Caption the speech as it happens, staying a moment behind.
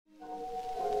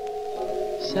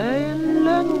Säg en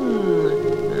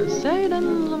lögn, säg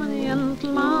den som en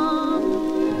gentleman.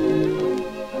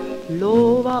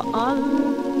 Lova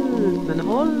allt, men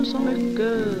håll så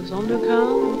mycket som du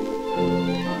kan.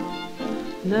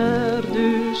 När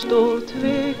du står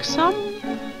tveksam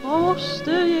och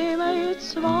måste ge mig ett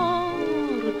svar,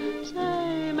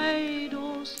 säg mig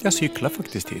då. Jag cyklade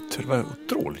faktiskt hit, det var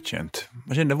otroligt skönt.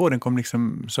 Man kände att våren kom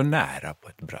liksom så nära på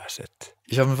ett bra sätt.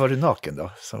 Ja, men var du naken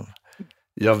då? Som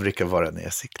jag brukar vara när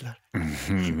jag cyklar.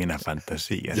 I mina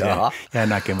fantasier. Ja. Jag är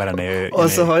naken bara när jag...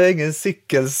 Och så har jag ingen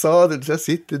cykelsadel så jag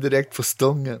sitter direkt på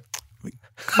stången.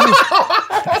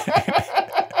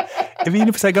 Är vi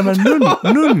inne på så här gamla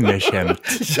nunneskämt?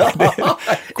 Ja,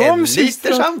 Kom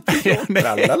lite samtidigt.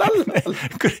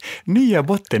 Nya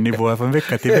bottennivåer från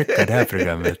vecka till vecka det här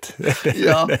programmet.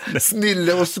 Ja,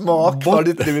 snille och smak var det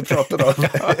inte det vi pratade om.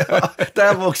 Ja, det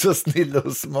här var också snille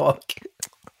och smak.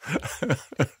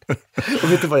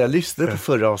 Och vet du vad jag lyssnade på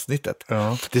förra avsnittet?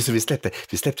 Ja. Det som vi släppte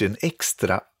ju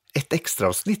ett extra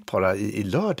avsnitt bara i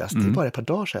lördags. Det är bara ett par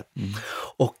dagar sedan.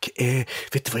 Och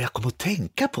vet du vad jag kom att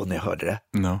tänka på när jag hörde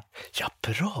det? No. Jag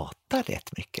pratar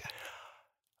rätt mycket.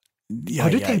 Har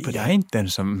du tänkt på det? Jag är inte en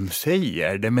som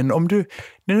säger det, men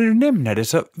när du nämner det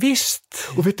så visst.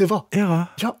 Och vet du vad? Ja.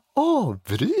 Jag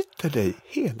avbryter dig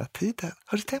hela tiden.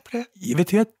 Har du tänkt på det? Vet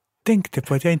du, jag tänkte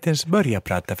på att jag inte ens började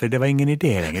prata för det var ingen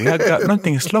idé längre.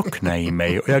 Någonting slocknade i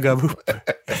mig och jag gav upp.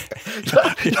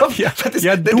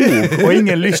 Jag dog och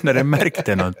ingen lyssnare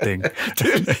märkte någonting.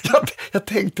 Jag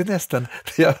tänkte nästan,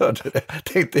 när jag hörde det,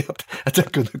 tänkte jag att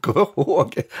jag kunde komma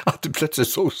ihåg att du plötsligt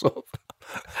såg så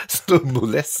stum och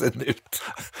ledsen ut.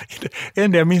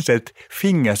 Enda jag minns är ett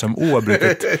finger som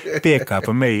oavbrutet pekar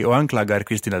på mig och anklagar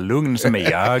Kristina Lugn som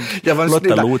är jag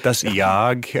Lotta Lotas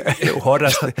jag,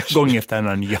 Horace gång efter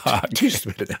annan jag. Tyst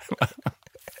med det.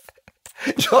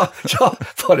 Jag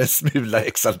var en smula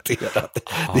exalterad.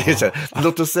 Det är så,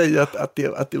 låt oss säga att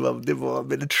det var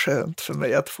väldigt skönt för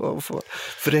mig att få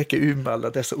fräcka ur med alla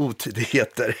dessa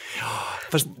otidigheter.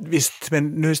 Fast visst, men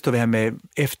nu står vi här med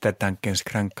eftertankens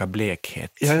kranka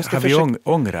blekhet.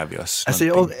 Ångrar vi oss?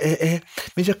 Alltså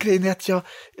men jag grejen är att jag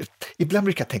ibland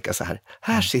brukar tänka så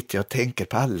här sitter jag och tänker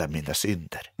på alla mina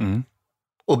synder.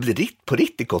 Och blir på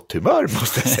riktigt gott humör,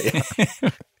 måste jag säga.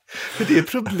 Men det är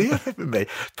problemet med mig,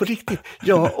 på riktigt.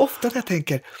 Jag ofta när jag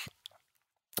tänker,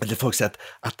 eller folk säger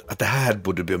att det här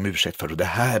borde du be om ursäkt för och det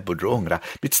här borde du ångra.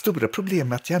 Mitt stora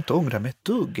problem är att jag inte ångrar mig ett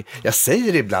dugg. Jag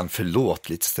säger ibland förlåt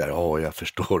lite sådär, jag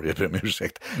förstår, jag ber om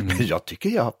ursäkt. Men jag tycker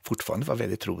jag fortfarande var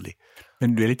väldigt rolig.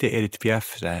 Men du är lite Edith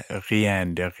Piaf,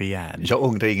 rien. Jag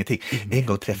ångrar ingenting. En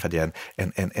gång träffade jag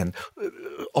en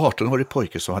 18-årig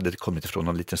pojke som hade kommit ifrån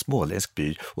någon liten småländsk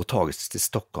by och tagits till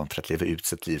Stockholm för att leva ut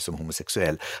sitt liv som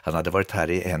homosexuell. Han hade varit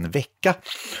här i en vecka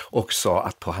och sa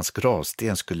att på hans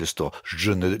gravsten skulle stå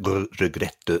Je ne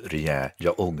regrette rien,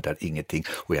 jag ångrar ingenting.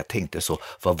 Och jag tänkte så,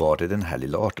 vad var det den här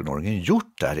lilla 18-åringen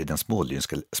gjort där i den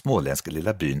småländska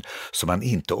lilla byn som han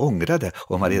inte ångrade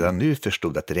och man redan nu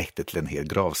förstod att det räckte till en hel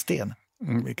gravsten?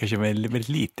 Kanske väldigt, väldigt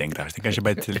liten gravsten, kanske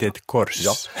bara ett kors.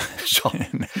 Ja.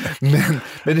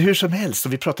 Men hur som helst, så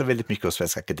vi pratar väldigt mycket om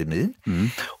Svenska Akademin.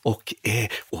 Och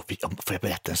får jag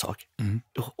berätta en sak?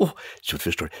 Jag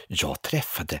förstår, jag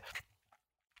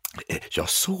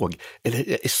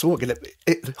såg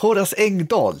Horace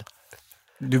Engdahl.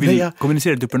 Du vill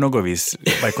kommunicera att du på något vis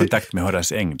var i kontakt med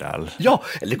Horace Engdahl? Ja,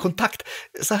 eller kontakt.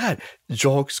 Så här,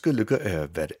 jag skulle gå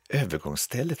över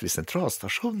övergångsstället vid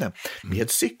centralstationen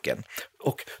med cykeln.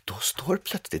 Och då står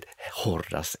plötsligt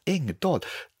Horace Engdahl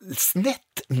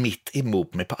snett mitt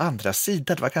emot mig på andra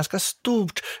sidan. Det var ett ganska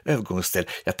stort övergångsställ.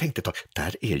 Jag tänkte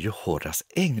där är ju Horace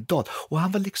Engdahl. Och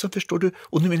han var liksom, förstår du,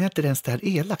 och nu är det inte ens det här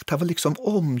elakt. Han var liksom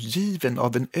omgiven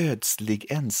av en ödslig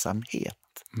ensamhet.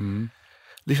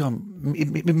 Liksom,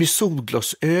 med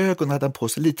solglasögon hade han på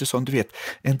sig lite som du vet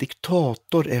en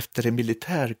diktator efter en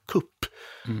militärkupp.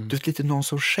 Du vet, lite någon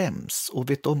som skäms och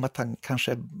vet om att han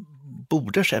kanske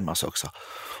borde skämmas också.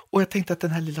 Och jag tänkte att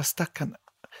den här lilla stackaren,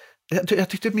 jag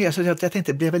tyckte mer så jag tänkte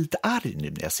jag blev väldigt arg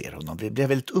nu när jag ser honom. Jag blev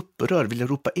väldigt upprörd, ville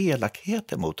ropa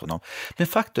elakheter mot honom. Men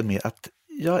faktum är att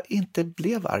jag inte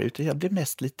blev arg utan jag blev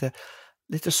mest lite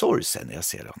sorgsen när jag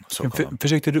ser honom.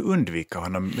 Försökte du undvika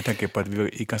honom med tanke på att vi var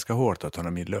ganska hårt åt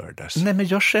honom i lördags? Nej, men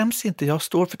jag skäms inte. Jag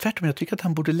står för tvärtom. Jag tycker att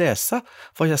han borde läsa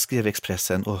vad jag skrev i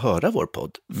Expressen och höra vår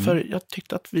podd. För jag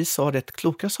tyckte att vi sa rätt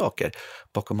kloka saker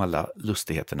bakom alla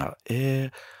lustigheterna.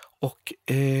 Men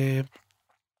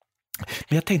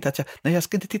jag tänkte att jag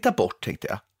ska inte titta bort, tänkte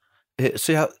jag.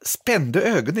 Så jag spände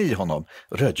ögonen i honom.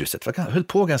 Rödljuset höll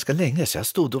på ganska länge så jag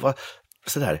stod och var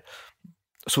sådär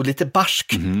såg lite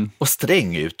barsk och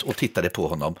sträng ut och tittade på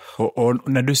honom. Och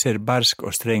när du ser barsk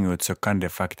och sträng ut så kan det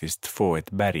faktiskt få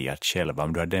ett berg att skälva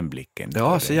om du har den blicken.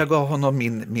 Ja, så jag gav honom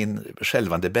min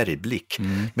skälvande bergblick.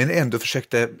 Men ändå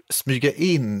försökte smyga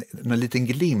in en liten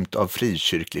glimt av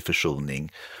frikyrklig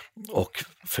försoning och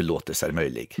förlåtelse är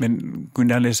möjlig. Men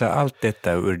kunde han läsa allt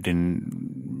detta ur din...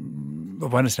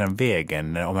 Vad var det sedan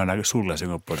vägen om han har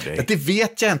solglasögon på dig? Det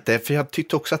vet jag inte, för jag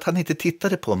tyckte också att han inte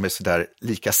tittade på mig så där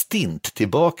lika stint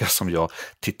tillbaka som jag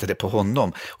tittade på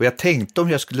honom. Och jag tänkte om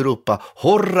jag skulle ropa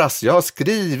Horace, jag har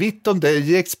skrivit om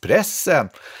dig i Expressen.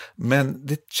 Men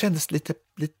det kändes lite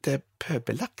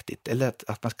pöbelaktigt, eller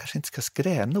att man kanske inte ska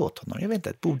skräna åt honom. Jag vet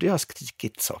inte, borde jag ha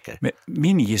skrikit saker? Men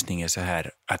min gissning är så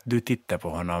här, att du tittar på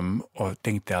honom och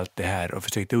tänkte allt det här och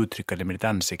försökte uttrycka det med ditt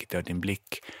ansikte och din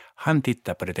blick. Han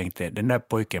tittar på det och tänkte, den där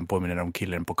pojken påminner om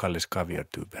killen på Kalles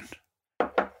kaviartuben.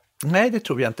 Nej, det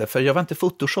tror jag inte, för jag var inte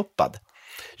photoshoppad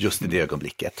just i det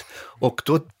ögonblicket. Och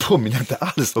då påminner jag inte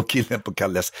alls om killen på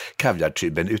Kalles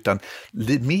kaviartuben, utan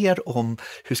mer om,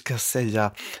 hur ska jag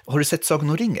säga, har du sett Sagan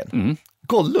om ringen?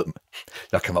 Gollum.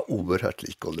 Jag kan vara oerhört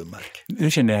lik Gollum, Mark.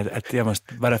 Nu känner jag att jag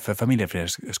måste, bara för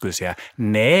familjefreds skulle säga,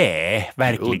 nej,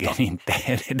 verkligen inte.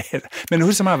 Men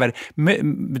hur som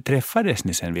haver, träffades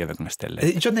ni sen vid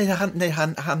övergångsstället?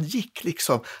 Ja, han gick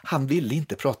liksom, han ville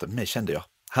inte prata med mig, kände jag.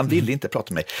 Han ville inte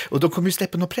prata med mig. Och de kommer ju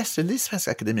släppa någon pressrelease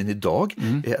Svenska Akademin idag.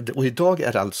 Och idag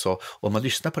är alltså, om man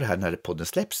lyssnar på det här när podden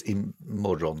släpps,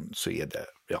 imorgon så är det,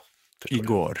 ja.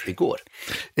 Igår.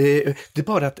 Det är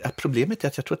bara att problemet är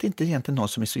att jag tror att det inte är egentligen någon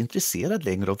som är så intresserad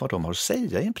längre av vad de har att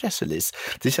säga i en pressrelease.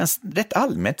 Det känns rätt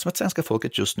allmänt som att svenska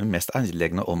folket just nu är mest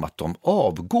angelägna om att de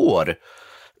avgår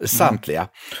samtliga.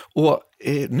 Och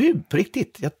nu på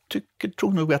riktigt, jag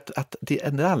tror nog att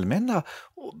den allmänna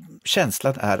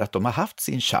känslan är att de har haft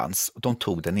sin chans, de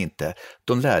tog den inte,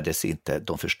 de lärde sig inte,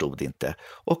 de förstod inte,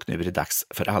 och nu är det dags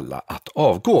för alla att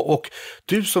avgå. Och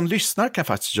du som lyssnar kan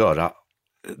faktiskt göra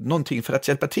någonting för att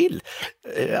hjälpa till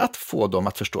att få dem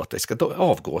att förstå att det ska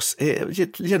avgås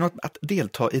genom att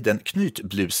delta i den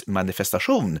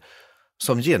knytblusmanifestation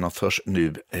som genomförs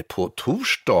nu på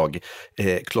torsdag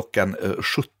klockan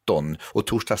 17, och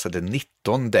torsdag är den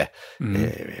 19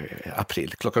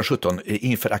 april klockan 17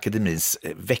 inför akademins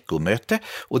veckomöte,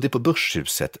 och det är på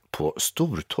Börshuset på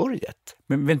Stortorget.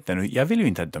 Men vänta nu, jag vill ju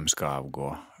inte att de ska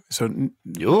avgå. Så,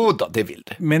 jo då, det vill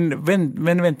du. Men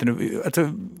vänta nu,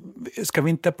 alltså, ska vi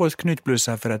inte på oss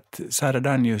knytblussar för att Sara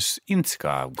Danius inte ska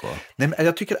avgå? Nej, men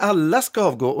jag tycker alla ska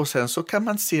avgå, och sen så kan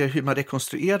man se hur man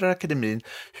rekonstruerar akademin,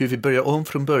 hur vi börjar om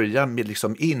från början med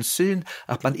liksom insyn,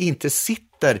 att man inte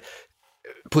sitter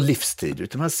på livstid,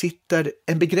 utan man sitter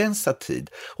en begränsad tid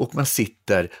och man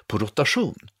sitter på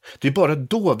rotation. Det är bara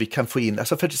då vi kan få in,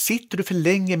 alltså för sitter du för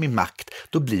länge med makt,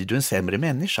 då blir du en sämre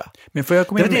människa. Men får jag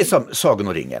komma det är som Sagan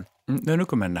om ringen. Nu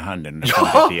kommer den handen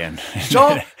igen.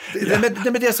 Ja,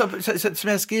 men det är som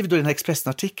jag skrev då i den här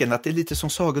Expressen-artikeln, att det är lite som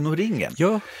Sagan om ringen.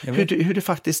 Ja, hur du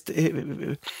faktiskt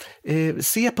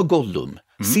ser på Gollum,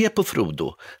 se på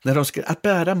Frodo, när de ska, att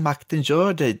bära makten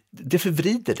gör dig, det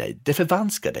förvrider dig, det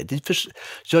förvanskar dig, det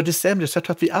gör det sämre, så jag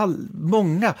tror att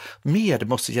många mer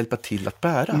måste hjälpa till att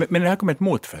bära. Men det här kommer ett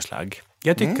motförslag.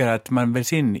 Jag tycker att man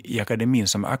väljs in i akademin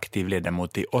som aktiv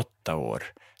ledamot i 8 år.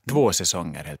 2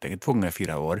 säsonger helt enkelt, 2 gånger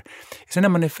 4 år. Sen när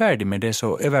man är färdig med det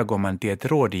så övergår man till ett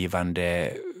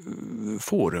rådgivande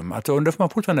forum. Alltså, och då får man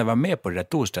fortfarande vara med på det där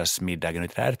torsdagsmiddagen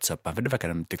och ärtsoppan, för det verkar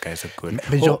de tycka är så kul.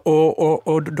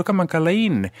 Och då kan man kalla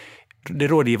in det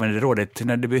rådgivande rådet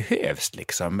när det behövs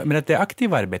liksom. Men att det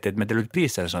aktiva arbetet med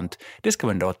delutpriser och sånt, det ska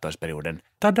vara under 8-årsperioden.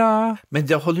 Tada! Men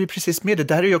jag håller ju precis med det.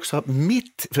 Det här är ju också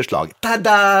mitt förslag.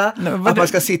 Tada! Att man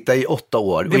ska sitta i 8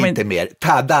 år och inte mer.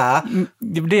 Tada!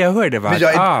 Det jag hörde var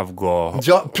att avgå.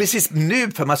 Ja, precis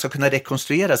nu, för man ska kunna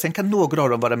rekonstruera. Sen kan några av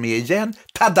dem vara med igen.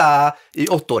 Tada! I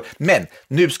 8 år. Men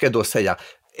nu ska jag då säga,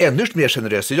 ännu mer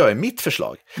generös jag är mitt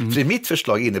förslag. För mitt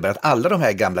förslag innebär att alla de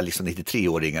här gamla liksom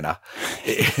 93-åringarna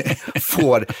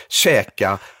får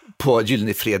käka på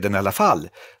Gyllene Freden i alla fall.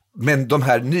 Men de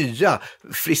här nya,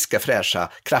 friska, fräscha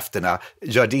krafterna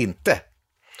gör det inte.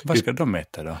 Vad ska de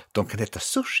äta då? De kan äta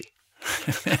sushi.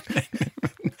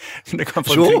 Det kan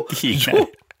få kritik.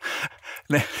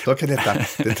 Nej. De kan äta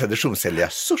den traditionsenliga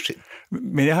sushin.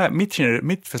 Men jag har,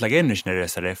 mitt förslag är ännu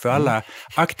generösare, för alla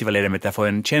aktiva ledamöter får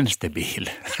en tjänstebil.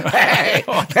 Nej,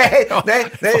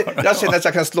 jag känner att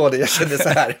jag kan slå det. Jag känner så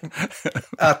här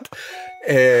att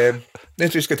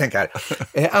nu ska jag tänka här.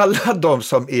 Alla de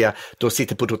som då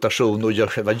sitter på rotation och gör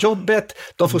själva jobbet,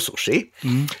 de får sushi.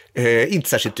 Inte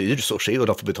särskilt dyr sushi, och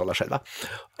de får betala själva.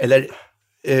 Eller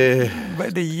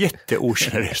Det är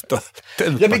jätteogeneröst.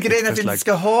 Ja, men grejen är att vi inte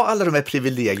ska ha alla de här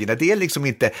privilegierna. Det är liksom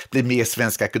inte bli med i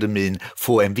Svenska Akademin,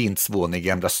 få en vindsvåning i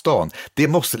Gamla stan. Det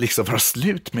måste liksom vara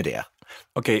slut med det.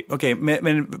 Okej,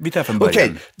 men vi tar från början.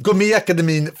 Okej, gå med i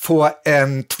akademin, få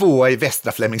en 2 i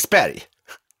Västra Flemingsberg.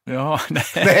 Ja,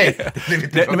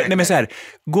 Nej, men så här,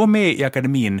 gå med i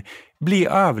akademin, bli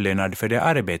avlönad för det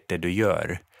arbete du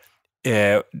gör.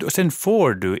 Sen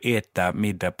får du äta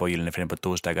middag på Gyllene Freden på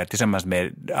torsdagar tillsammans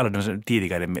med alla de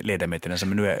tidigare ledamöterna som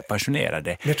nu är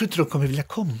pensionerade. Men jag tror inte de kommer vilja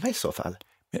komma i så fall.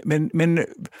 Men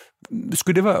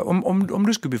skulle det vara, om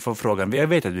du skulle få frågan, jag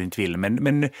vet att du inte vill,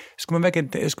 men skulle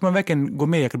man verkligen gå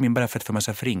med i akademin bara för att få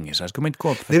massa fringisar? Skulle man inte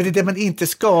gå för, det är det man inte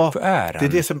ska. För äran. Det är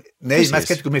det som, nej, precis. Man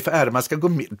ska inte gå med för äran, man ska gå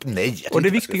med, nej. Och det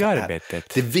viktiga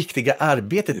arbetet. Det viktiga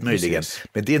arbetet möjligen,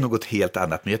 men det är något helt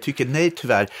annat. Men jag tycker nej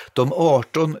tyvärr, de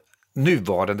 18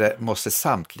 nuvarande måste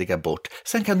samtliga bort.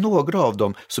 Sen kan några av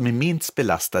dem som är minst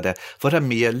belastade vara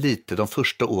med lite de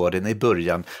första åren i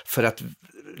början för att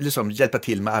liksom hjälpa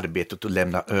till med arbetet och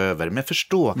lämna över. Men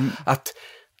förstå att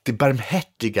det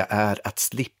barmhärtiga är att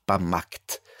slippa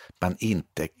makt man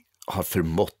inte har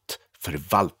förmått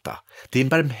förvalta. Det är en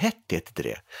barmhärtighet i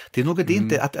det. Det är något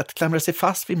inte att klamra sig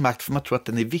fast vid makt för man tror att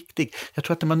den är viktig. Jag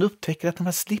tror att när man upptäcker att när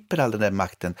man slipper all den där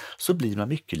makten så blir man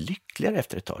mycket lyckligare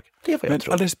efter ett tag. Det är vad jag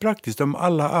tror. Alldeles praktiskt, om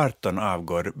alla 18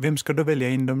 avgår, vem ska då välja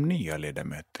in de nya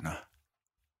ledamöterna?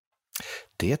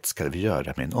 Det ska vi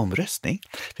göra med en omröstning.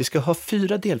 Vi ska ha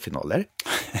 4 delfinaler.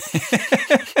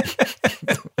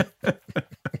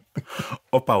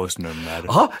 Och pausnummer.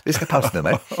 Ja, vi ska ha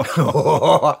pausnummer.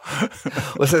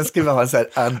 Och sen ska vi ha en så här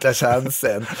andra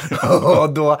chansen.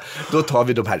 Och då tar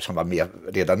vi de här som var med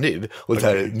redan nu. Och så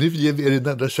här, nu ger vi er en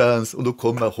andra chans. Och då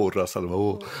kommer Horace.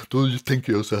 Och då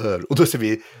tänker jag så här. Och då ser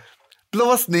vi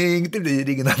blåsning, det blir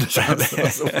ingen annan chans.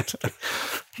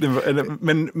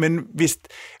 Men visst,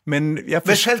 men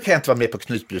själv kan jag inte vara med på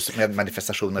Knutbrus med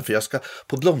manifestationer för jag ska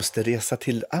på blomsterresa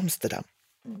till Amsterdam.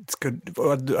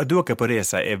 Att du åker på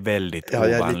resa är väldigt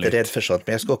ovanligt. Jag är lite rädd för sånt,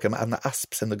 men jag ska åka med Anna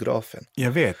Asp, scenografen.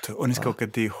 Jag vet, och ni ska åka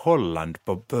till Holland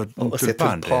på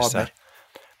tulpanresa.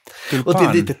 Och det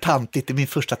är lite tantigt, det är min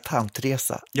första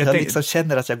tantresa. Jag liksom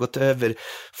känner att jag gått över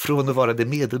från att vara den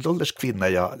medelålders kvinna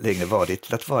jag länge varit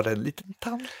till att vara en liten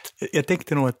tant. Jag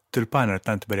tänkte nog att tulpaner och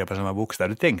tant börjar på samma bokstav,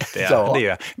 det tänkte jag. Ja. Det är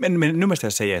jag. Men nu måste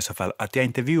jag säga i så fall att jag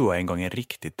intervjuade en gång en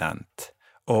riktig tant.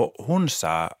 Och hon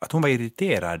sa att hon var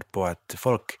irriterad på att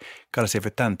folk kallar sig för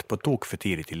tant på tok för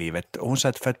tidigt i livet. Och hon sa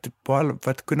att för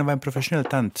att kunna vara en professionell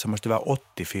tant så måste du vara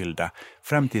 80 fyllda.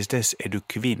 Fram tills dess är du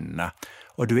kvinna.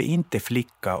 Och du är inte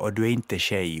flicka och du är inte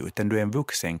tjej utan du är en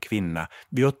vuxen kvinna.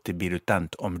 Vid 80 blir du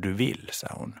tant om du vill, sa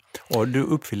hon. Och du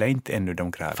uppfyller inte ännu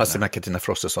de kraven. Fast det är Katarina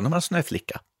Frostenson när man är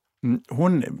snöflicka.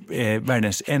 Hon är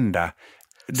världens enda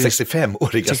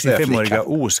 65-åriga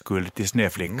oskuld till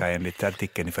snöflicka enligt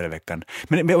artikeln i förra veckan.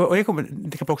 Men jag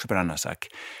tänker också på en annan sak.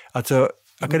 Alltså,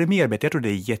 akademiarbete, jag tror det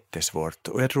är jättesvårt.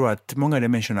 Och jag tror att många av de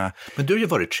människorna... Men du har ju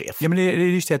varit chef. Ja, men det är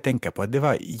just det jag tänker på. Att det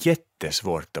var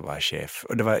jättesvårt att vara chef.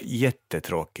 Och det var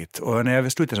jättetråkigt. Och när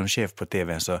jag slutade som chef på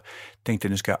tv så tänkte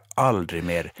jag nu ska jag aldrig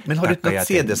mer... Men har du något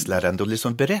sedeslärande och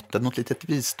liksom berättat något litet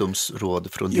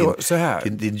visdomsråd från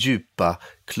din djupa,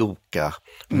 kloka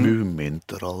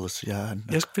Mumintrollshjärna?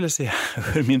 Jag skulle vilja säga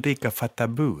hur min rika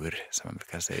fattabur, som man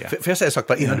brukar säga. Får jag säga en sak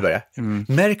bara innan du börjar?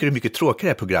 Märker du hur mycket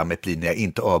tråkigare programmet blir när jag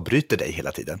inte avbryter dig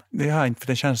hela tiden? Det har inte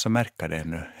för en chans att märka det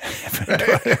nu.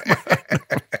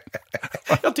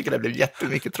 Jag tycker det blev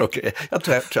jättemycket tråkigare. Jag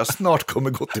tror jag snart kommer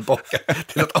gå tillbaka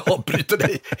till att avbryta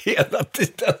dig hela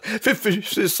tiden.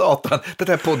 För satan, den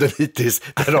här podden hittills,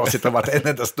 det avsnitt har varit en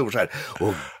enda stor så här.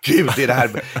 Åh gud,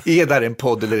 är det en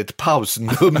podd eller ett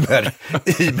pausnummer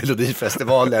i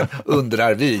Melodifestivalen,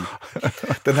 undrar vi.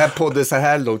 Den här podden så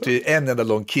här långt, en enda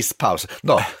lång kisspaus.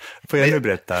 Får jag nu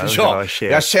berätta? Ja,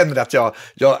 jag känner att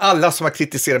alla som har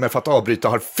kritiserat mig för att avbryta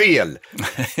har fel.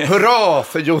 Hurra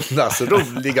för Jonas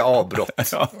roliga avbrott.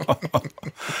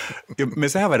 Men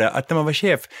så här var det, att när man var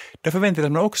chef, då förväntade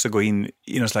man också gå in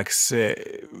i någon slags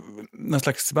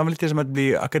man var lite som att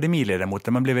bli akademiledamot,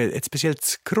 där man blev ett speciellt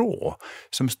skrå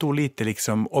som stod lite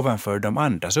liksom ovanför de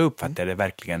andra, så uppfattade jag det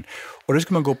verkligen. Och då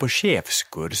skulle man gå på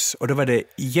chefskurs, och då var det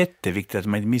jätteviktigt att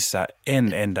man inte missade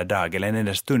en enda dag eller en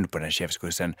enda stund på den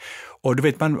chefskursen. Och du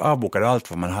vet, man avbokade allt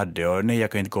vad man hade, och nej,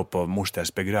 jag kan inte gå på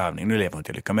mosters begravning, nu lever hon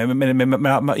till lycka,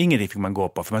 men ingenting fick man gå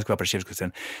på för man skulle vara på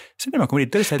chefskursen. Sen när man kom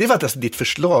dit, det var alltså ditt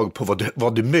förslag på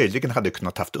vad du möjligen hade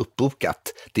kunnat haft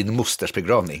uppbokat, din mosters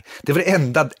begravning. Det var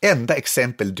det enda enda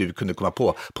exempel du kunde komma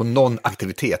på någon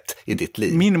aktivitet i ditt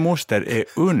liv. Min moster är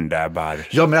underbar.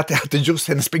 Ja, men att det är just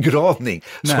hennes begravning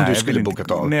som du skulle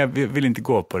bokat av. Nej, jag vill inte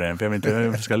gå på den, för jag vill inte hur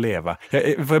jag ska leva.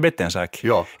 Får jag berätta en sak?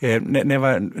 Ja.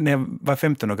 När jag var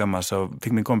 15 år gammal så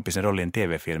fick min kompis en roll i en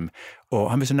tv-film. Och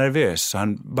han blev så nervös så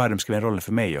han bad dem skriva en roll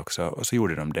för mig också. Och så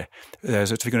gjorde de det.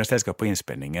 Så fick jag sällskap på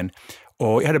inspelningen.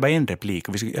 Och jag hade bara en replik.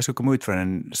 Och jag skulle komma ut från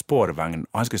en spårvagn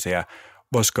och han skulle säga: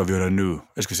 vad ska vi göra nu?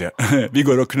 Jag skulle säga: vi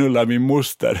går och knullar min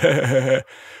moster.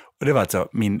 Och det var alltså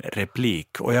min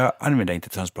replik. Och jag använde inte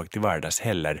ett sånt språk till vardags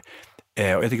heller.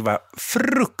 Och jag tycker det var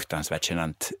fruktansvärt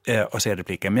genant att säga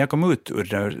repliken. Men jag kom ut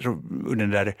ur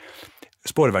den där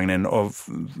spårvagnen och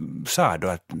sa då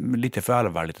att lite för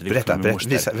allvarligt. Berätta,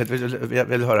 jag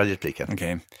vill höra repliken.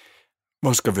 Okej.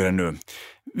 Vad ska vi göra nu?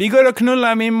 Vi går och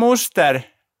knullar min moster.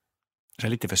 Så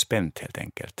lite för spänt helt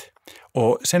enkelt.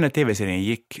 Och sen när tv-serien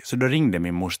gick så då ringde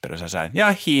min moster och sa så här: ja,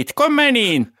 hit kommer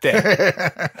ni inte.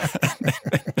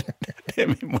 Det är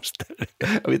min moster.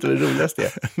 Jag vet vad det roligaste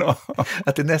är? No.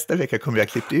 Att i nästa vecka kommer jag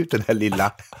klippt ut den här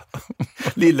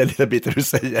lilla biten du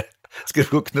säger. Ska du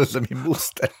gå och knulla min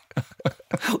moster?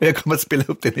 Och jag kommer att spela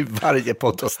upp den i varje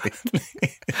poddavsnitt.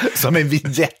 Som en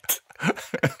vignett.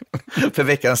 För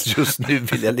veckans Just nu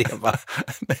vill jag leva.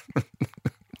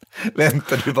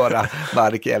 Väntar du bara,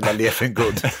 Mark jävla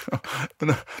Levengood.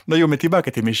 Jo, men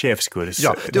tillbaka till min chefskurs.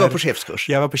 Ja, du var på chefskurs.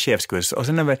 Jag var på chefskurs. Och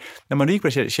sen när man gick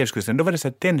på chefskursen, då var det så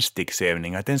här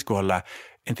tändsticksövning. Att den skulle hålla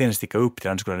en tändsticka upp till,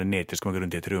 den skulle hålla ner till, skulle man gå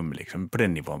runt i ett rum. Liksom. På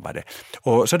den nivån var det.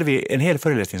 Och så hade vi en hel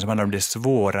föreläsning som handlade om det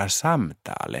svåra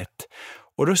samtalet.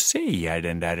 Och då säger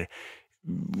den där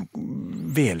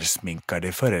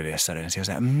välsminkade föreläsaren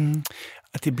så här,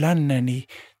 att ibland när ni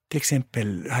till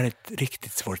exempel har ett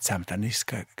riktigt svårt samtal, ni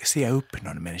ska se upp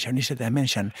någon människa och ni ser att den här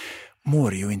människan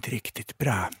mår ju inte riktigt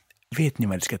bra. Vet ni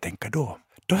vad ni ska tänka då?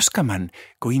 Då ska man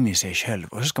gå in i sig själv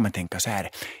och så ska man tänka så här: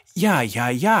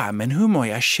 ja, men hur mår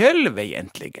jag själv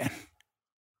egentligen?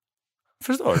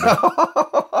 Förstår du?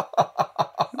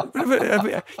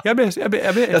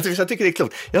 Jag tycker det är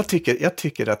klokt. Jag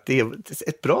tycker att det är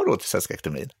ett bra råd till Svenska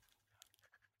Akademin.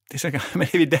 Men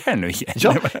är vi där nu igen?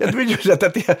 Ja, jag vill ju att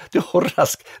det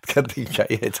Horace kan tänka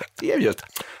är just.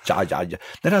 Ja.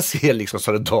 När han ser liksom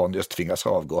Sara Danius tvingas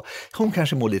avgå. Hon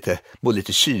kanske mår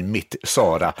lite kymigt,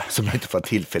 Sara, som inte får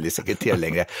tillfällig sekreterare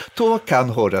längre. Då kan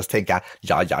Horace tänka,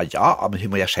 ja, men hur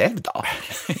mår jag själv då?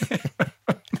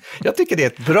 Jag tycker det är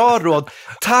ett bra råd.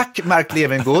 Tack Mark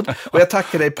Levengood. Och jag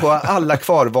tackar dig på alla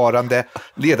kvarvarande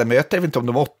ledamöter. Jag vet inte om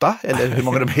de 8 eller hur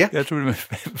många de är. Jag tror de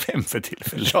är 5 för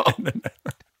tillfället. Ja.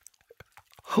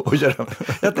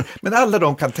 Men alla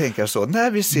de kan tänka så.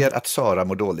 När vi ser att Sara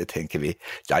mår dåligt tänker vi,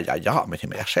 ja, men hur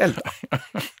mår jag själv då?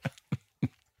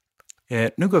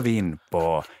 Nu går vi in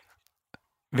på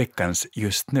veckans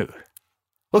Just nu.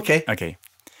 Okej.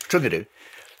 Sjunger du?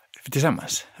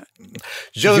 Tillsammans.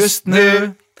 Just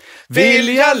nu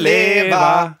vill jag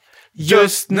leva.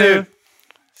 Just nu.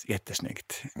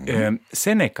 Jättesnyggt.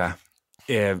 Seneca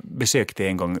besökte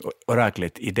en gång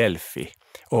oraklet i Delphi.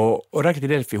 Och oraklet i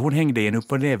Delphi, hon hängde i en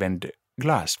upp- och nedvänd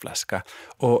glasflaska.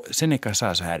 Och Seneca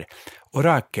sa så här: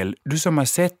 orakel, du som har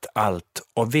sett allt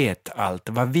och vet allt,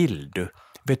 vad vill du?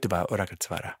 Vet du vad oraklet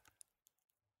svarar?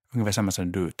 Ungefär samma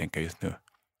som du tänker just nu.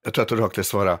 Jag tror att oraklet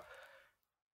svarar: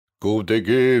 gode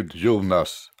Gud,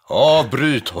 Jonas,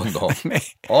 avbryt honom.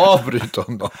 Avbryt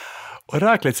honom.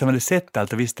 Oraklet som hade sett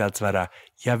allt och visste allt svarar: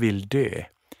 jag vill dö.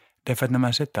 Därför att när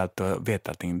man sett allt och vet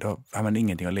allting, då har man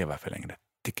ingenting att leva för längre.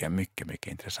 Tycker jag är mycket,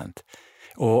 mycket intressant.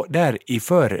 Och där i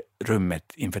förrummet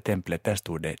inför templet, där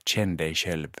stod det: känn dig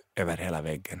själv över hela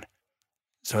väggen.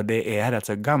 Så det är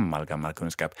alltså gammal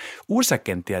kunskap.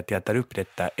 Orsaken till att jag tar upp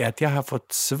detta är att jag har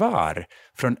fått svar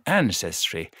från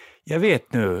Ancestry. Jag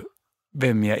vet nu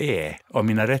vem jag är och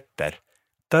mina rötter.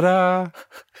 Tada!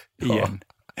 Igen.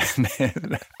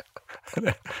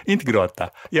 Ja. Inte gråta.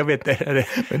 Jag vet det.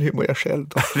 Men hur mår jag själv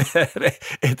då? Det är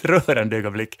ett rörande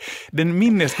ögonblick. Den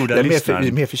minnesgoda lyssnaren.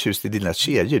 Jag är mer förtjust i dina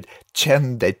kedjud.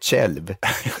 Känn dig själv.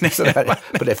 Sådär,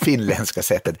 på det finländska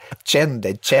sättet. Känn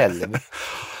dig själv.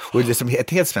 Och det är som ett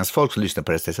helt svenskt folk som lyssnar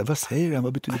på det säger: vad säger han?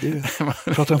 Vad betyder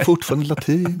det? Pratar han fortfarande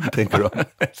latin? Tänker de.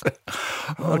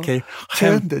 Okej.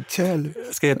 Känn dig själv.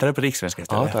 Ska jag ta det på rikssvenska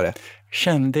istället? Ja, ta det.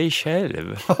 Känn dig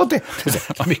själv. Ja, det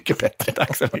är mycket bättre.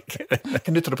 Tack så mycket.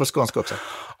 Kan du ta det på skånska också?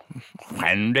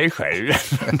 Känn dig själv.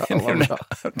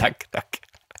 Tack.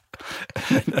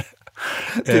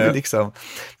 Det är liksom,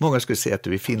 många skulle säga att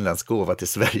du är Finlands gåva till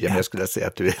Sverige, men jag skulle säga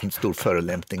att du är en stor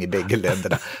förolämpning i bägge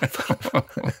länderna.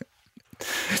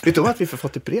 Vet du att vi får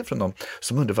fått ett brev från dem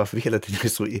som undrar varför vi hela tiden är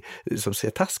så som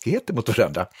säger taskigheter mot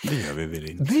varandra? Det gör vi väl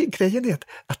inte. Nej, grejen är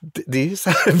att det är ju så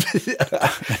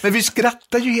här, men vi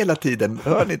skrattar ju hela tiden,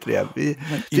 hör ni inte det?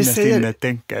 Vi säger...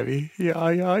 tänker vi,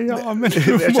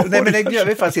 men nej, men det gör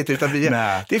vi faktiskt inte, utan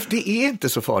det är inte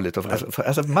så farligt.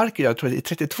 Alltså Mark och jag tror att i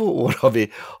 32 år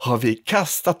har vi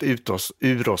kastat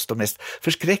ur oss de mest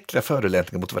förskräckliga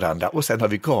förolämpningar mot varandra och sen har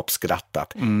vi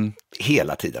gapskrattat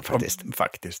hela tiden faktiskt.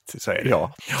 Faktiskt, så är det.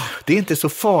 Ja. Det är inte så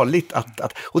farligt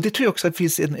att och det tror jag också att det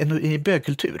finns en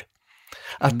bögkultur.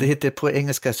 Att det heter på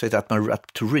engelska så heter det att man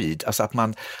up to read, alltså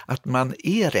att man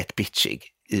är rätt bitchig.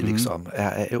 Liksom.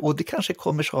 Och det kanske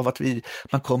kommer så av att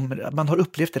man har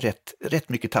upplevt det rätt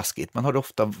mycket taskigt. Man har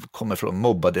ofta kommit från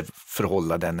mobbade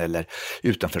förhållanden eller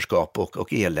utanförskap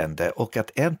och elände. Och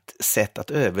att ett sätt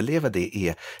att överleva det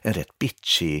är en rätt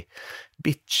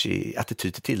bitchy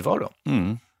attityd till tillvaron.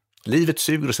 Livet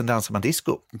suger och sen dansar man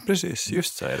disco. Precis,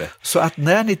 just så är det. Så att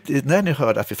när ni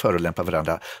hör att vi förolämpar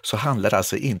varandra så handlar det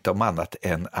alltså inte om annat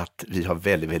än att vi har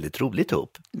väldigt, väldigt roligt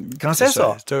ihop. Kan man säga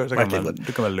så?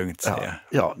 Det kan man lugnt säga.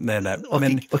 Ja. Nej,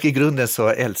 och i grunden så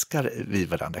älskar vi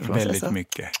varandra. Kan man väldigt säga så?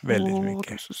 Mycket, väldigt mycket.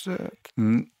 Det är så söt.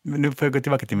 Nu får jag gå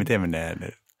tillbaka till mitt ämne.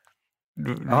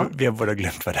 Vi har båda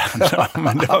glömt varandra.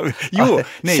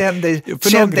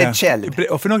 Känn dig själv.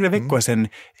 Och för några veckor sedan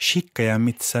skickade jag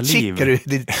mitt saliv. Skickar du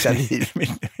ditt saliv?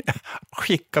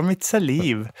 Skicka mitt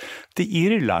saliv till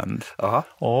Irland. Aha.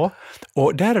 Ja.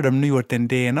 Och där har de nu gjort en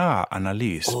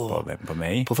DNA-analys på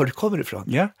mig. På var du kommer ifrån?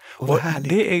 Ja, och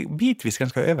det är bitvis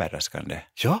ganska överraskande.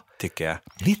 Ja, tycker jag.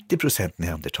 90%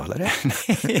 neandertalare.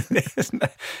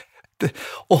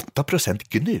 8%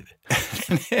 gnu.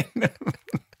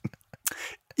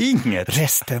 Inget.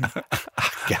 Resten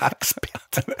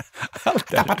hackspett. Allt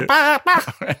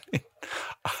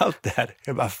det här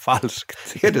är bara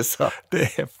falskt. Är det så?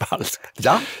 Det är falskt.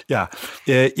 Ja.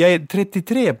 Jag är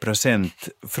 33%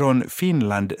 från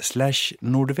Finland /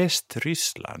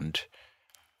 nordvästryssland.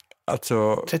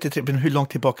 Alltså 33, men hur långt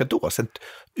tillbaka då? Sen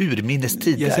urminnes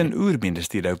tider? Ja, sen urminnes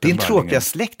tider. Din tråkiga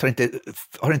släkt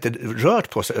har inte rört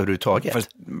på sig överhuvudtaget. Fast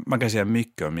man kan säga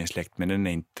mycket om min släkt, men den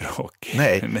är inte tråkig.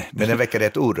 Nej, men den verkar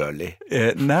rätt orörlig.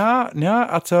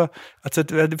 Alltså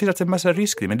det finns alltså en massa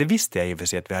rysk, men det visste jag i och för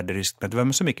sig att vi hade rysk, men det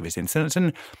var så mycket visst inte.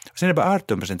 Sen är det bara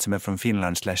 18% som är från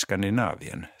Finland /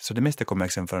 Skandinavien. Så det mesta kommer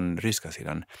liksom från ryska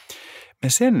sidan.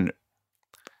 Men sen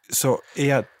så är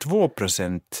jag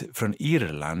 2% från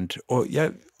Irland och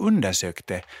jag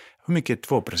undersökte hur mycket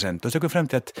 2% och så kom jag fram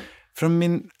till att från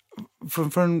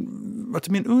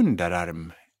min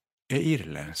underarm är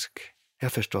irländsk.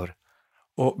 Jag förstår.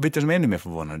 Och vet du som är ännu mer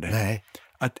förvånande? Nej.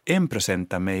 Att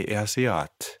 1% av mig är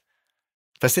asiat.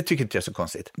 Fast det tycker inte jag är så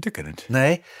konstigt. Tycker du inte?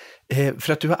 Nej,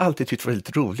 för att du har alltid tyckt det var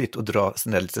väldigt roligt att dra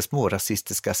sådana lite små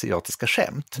rasistiska asiatiska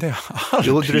skämt. Det har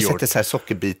aldrig gjort. Du gjort. sätter så här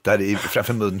sockerbitar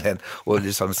framför munnen och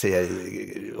liksom säger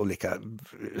olika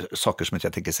saker som inte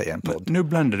jag tänker säga i en podd. Nu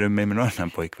blandar du mig med någon annan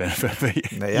pojkvän.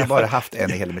 Nej, jag har bara haft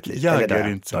en i hela mitt liv. Jag gör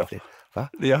inte så. Va?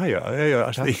 Jag gör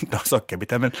alltså inte av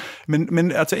sockerbitar.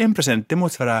 Men alltså 1%, det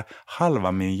motsvarar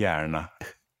halva min hjärna.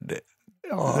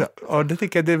 Ja. Och det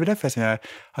tycker jag, det är därför som jag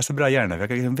har så bra hjärna. Jag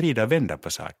kan liksom vrida och vända på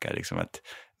saker. Liksom att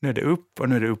nu är det upp och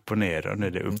nu är det upp och ner och nu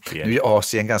är det upp igen. Nu är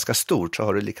Asien ganska stort,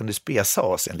 så kan du spesa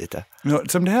Asien lite. Ja,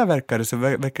 som det här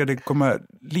verkar det komma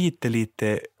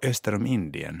lite öster om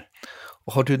Indien.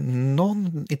 Och har du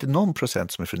inte någon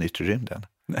procent som är från yttre rymden?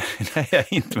 Nej,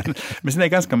 inte. Men sen är det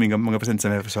ganska många procent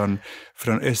som är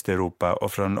från Östeuropa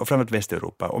och framåt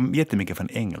Västeuropa. Och jättemycket från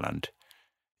England.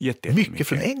 Mycket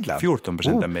från England?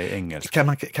 14% av mig är engelsk.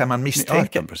 Kan man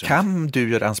misstänka? 18%. Kan du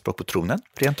göra anspråk på tronen?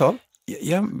 Rent av?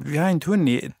 Jag har inte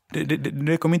hunnit.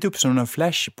 Det kom inte upp som någon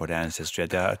flash på det Ancestry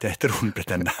att jag är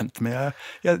tronpretendent, men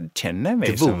jag känner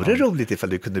mig som... Det vore roligt ifall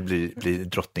du kunde bli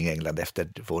drottning i England efter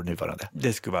vår nuvarande.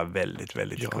 Det skulle vara väldigt,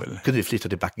 väldigt kul. Kunde vi flytta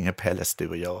till Buckingham Palace, du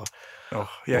och jag,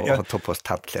 och ta på oss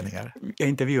tantklänningar. Jag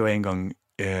intervjuade en gång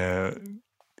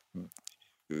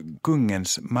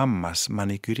kungens mammas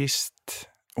manikyrist,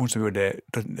 hon som gjorde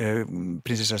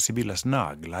prinsessa Sibyllas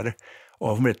naglar. Och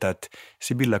hon berättade att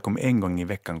Sibylla kom en gång i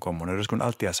veckan och då skulle hon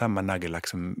alltid ha samma nagellack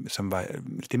som var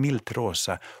lite milt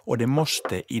rosa. Och det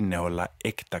måste innehålla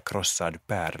äkta krossad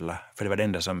pärla, för det var det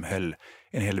enda som höll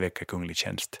en hel vecka kunglig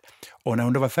tjänst. Och när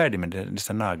hon då var färdig med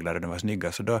dessa naglar och de var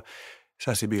snygga, så då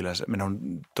sa Sibylla, men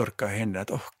hon torkade händerna,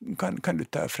 att kan du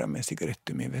ta fram en cigarett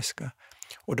ur min väska?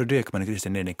 Och då dök man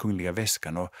ner i den kungliga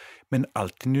väskan. Men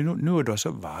alltid nu och då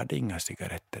så var det inga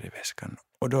cigaretter i väskan.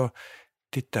 Och då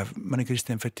tittade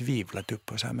manikyristen förtvivlat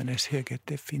upp och sa, men Ers höghet,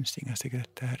 det finns inga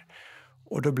cigaretter här.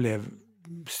 Och då blev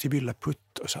Sibylla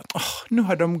putt och sa, nu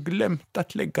har de glömt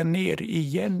att lägga ner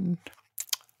igen.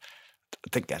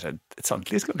 tänker jag så ett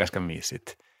sånt liv skulle vara ganska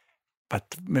mysigt.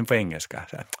 Men på engelska,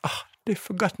 så här, they've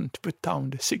forgotten to put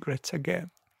down the cigarettes again.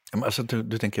 Men alltså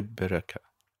du tänker beröka?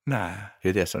 Nej. Det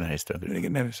är det som den här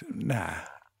historien.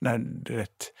 Nej, det är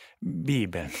rätt.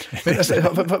 Bibeln. Men alltså,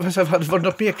 var det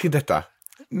något mer kring detta?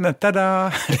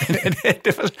 Tada!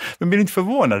 Men blir inte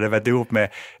förvånad över att det är ihop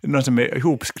med någon som är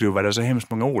ihopskruvad och så hemskt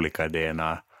många olika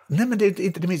DNA. Nej, men det är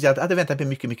inte det minst. Jag hade väntat mig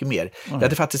mycket, mycket mer. Jag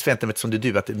hade faktiskt väntat mig, som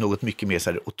du, att det är något mycket mer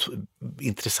så här,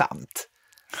 intressant.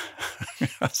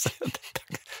 Alltså,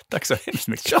 tack så hemskt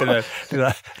mycket för den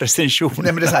här recensionen.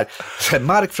 Nej, men det är så här,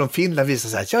 Mark från Finland visar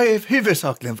så här, jag är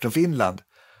huvudsakligen från Finland.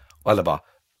 Och alla bara...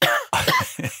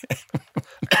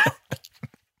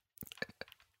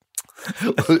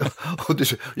 och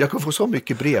jag kommer få så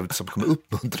mycket brev som kommer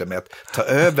uppmuntra mig att ta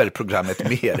över programmet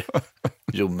mer,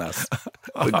 Jonas.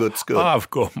 För Guds skull.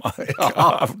 Avgå.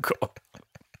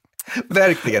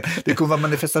 Verkligen. Det kommer vara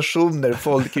manifestationer,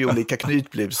 folk i olika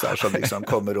knytblusar som liksom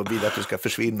kommer och vill att du ska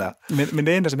försvinna. Men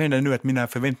det enda som händer nu är att mina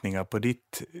förväntningar på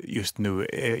ditt just nu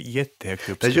är jättehögt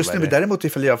uppskruvade. Just nu, men däremot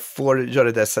ifall jag får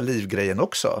göra det salivgrejen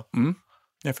också.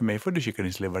 Ja, för mig får du skicka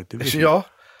din saliv vart du vill. Ja.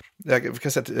 Jag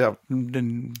kan säga att, ja.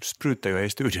 Den sprutar ju i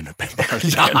studion upp.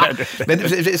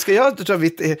 Men ska jag dra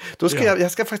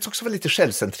jag ska faktiskt också vara lite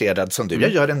självcentrerad som du.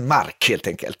 Jag gör en Mark helt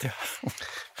enkelt.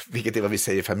 Vilket är vad vi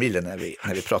säger i familjen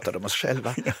när vi pratar om oss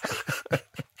själva.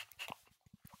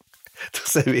 Då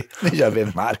säger vi, nu gör vi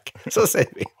en Mark. Så säger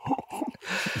vi.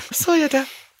 Så är det.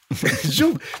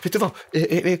 Jo, vet du vad?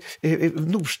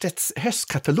 Norstedts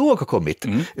höstkatalog har kommit.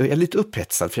 Jag är lite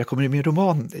upphetsad för jag kommer i min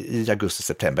roman i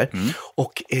augusti-september.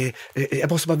 Och jag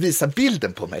måste bara visa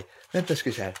bilden på mig. Vänta, ska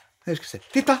vi se.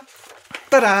 Titta!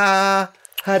 Tada!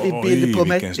 Här är bilden på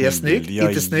mig. Är jag snygg?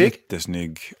 Inte snygg?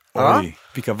 Jättesnygg. Oj,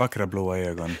 vilka vackra blåa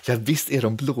ögon. Ja, visst är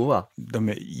de blåa. De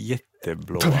är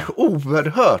jätteblåa. De är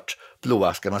oerhört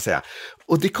blåa, ska man säga.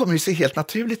 Och det kommer ju sig helt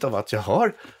naturligt av att jag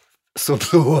har så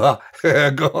blåa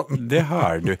ögon. Det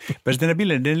har du. Men den här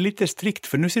bilden, den är lite strikt,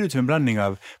 för nu ser det ut som en blandning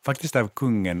av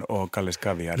kungen och Kalles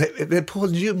Kaviar. Nej,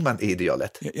 Paul Newman är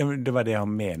idealet. Ja, det var det jag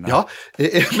menade. Ja,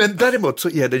 men däremot så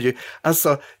är det ju,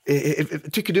 alltså,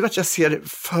 tycker du att jag ser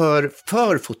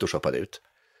för photoshoppad ut?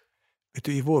 Vet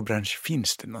du, i vår bransch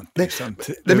finns det någonting sånt.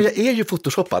 Nej, men jag är ju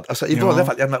photoshoppad. Alltså, i vanliga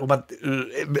fall.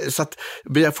 Så att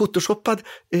blir jag photoshoppad,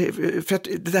 för att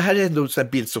det här är ändå en sån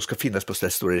här bild som ska finnas på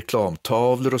sådana stora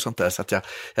reklamtavlor och sånt där. Så att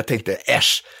jag tänkte,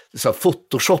 så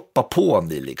photoshoppa på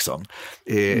ni liksom.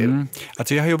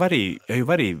 Alltså jag har ju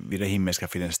varit vid det himmelska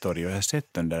Fidenstory och jag har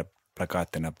sett den där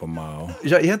plakaterna på Mao.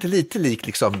 Jag är inte lite lik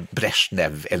liksom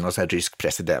Brezhnev eller någon sån här rysk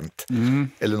president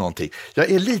eller någonting.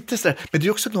 Jag är lite sådär, men det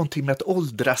är också någonting med att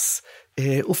åldras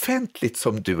offentligt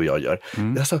som du och jag gör.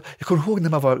 Alltså, jag kommer ihåg när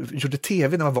man gjorde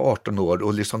tv när man var 18 år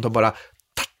och liksom de bara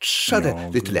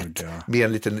touchade lite lätt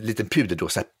med en liten puder då,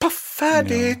 så här, paff,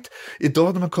 färdigt!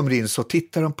 Idag när man kommer in så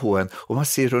tittar de på en och man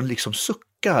ser hur de liksom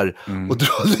suckar och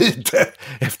drar lite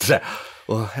efter det.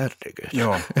 Åh, herregud.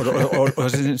 Ja,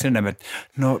 och sen där med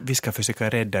vi ska försöka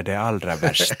rädda det allra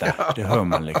värsta. Det hör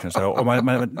man liksom. Så, och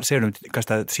man ser dem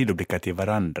kasta sidoblickar till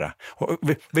varandra. Och,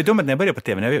 vet du om att när jag började på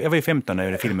tv, jag var ju 15 när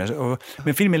jag gjorde filmen,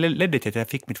 men filmen ledde till att jag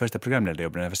fick mitt första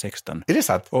programledarjobb när jag var 16. Är det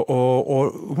sant?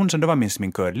 Och hon som då var min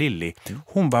sminkör, Lilli,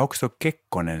 hon var också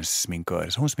Kekkonens sminkör.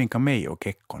 Så hon sminkade mig och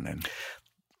Kekkonen.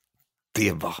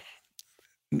 Det var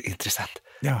intressant.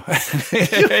 Ja, jag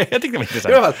tyckte det var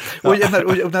intressant.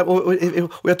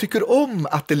 Och jag tycker om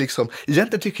att det liksom,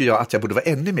 egentligen tycker jag att jag borde vara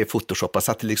ännu mer photoshoppad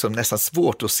så att det liksom nästan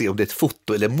svårt att se om det är ett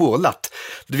foto eller målat.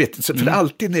 Du vet, för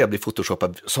alltid när jag blir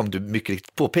photoshoppad, som du mycket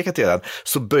riktigt påpekat redan,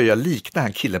 så börjar jag likna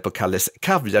han killen på Kalles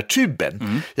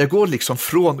Kaviar-tuben. Jag går liksom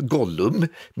från Gollum,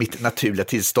 mitt naturliga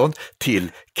tillstånd,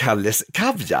 till Kalles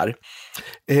Kaviar.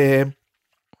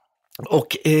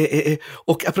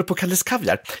 Och apropå Kalles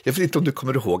Kaviar, jag vet inte om du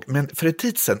kommer ihåg, men för en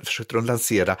tid sedan försökte de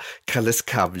lansera Kalles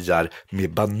Kaviar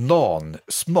med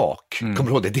banansmak. Kommer du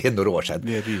ihåg det? Det är några år sedan.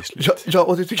 Det är rysligt. Ja,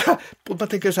 och det tycker jag, man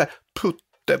tänker så här,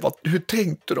 hur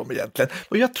tänkte de egentligen?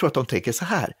 Och jag tror att de tänker så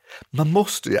här, man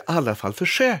måste i alla fall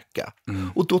försöka.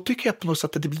 Och då tycker jag på något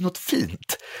sätt att det blir något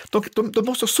fint. De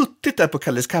måste ha suttit där på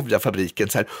Kalles Kaviar-fabriken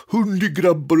så här, hörni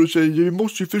grabbar och tjejer, vi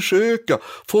måste ju försöka.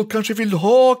 Folk kanske vill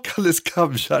ha Kalles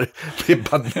Kaviar med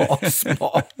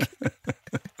banansmak.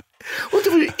 Och det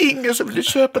var ju ingen som ville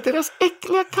köpa deras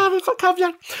äckliga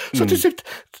kaviar. Så till slut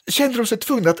kände de sig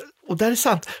tvungna att, och där är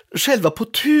sant, själva på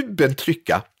tuben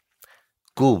trycka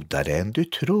godare än du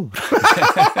tror.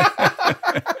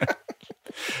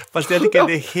 Fast jag tycker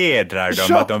det hedrar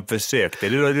dem att de försökte.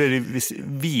 Det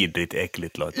är vidrigt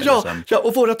äckligt låter det som. Ja,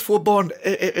 och våra 2 barn,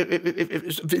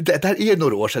 det här är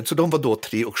några år sedan, så de var då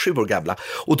 3 och 7 år gamla.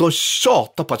 Och de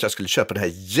tjatade på att jag skulle köpa den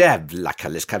här jävla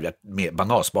Kalles kaviar med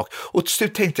banansmak. Och till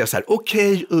slut tänkte jag så här,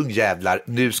 okej, ungjävlar,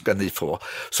 nu ska ni få.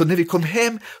 Så när vi kom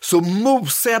hem så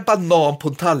mosade jag banan på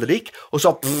en tallrik och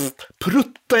så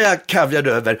pruttade jag kaviar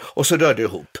över och så rörde jag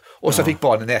ihop. Och så fick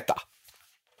barnen äta.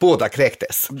 Båda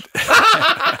kräktes.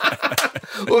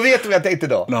 Och vet du vad jag tänkte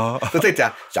då? Då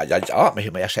tänkte jag, ja, men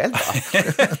hur mår jag själv då?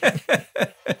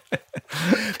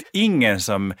 Ingen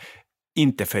som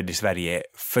inte född i Sverige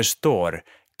förstår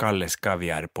Kalles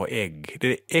kaviar på ägg. Det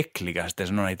är det äckligaste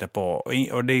som någon hittar på.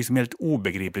 Och det är liksom helt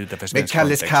obegripligt utanför svensk Men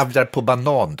Kalles kontext. kaviar på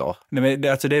banan då? Nej,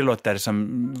 men det låter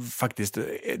som faktiskt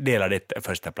delar det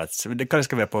första plats. Kalles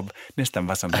kaviar på nästan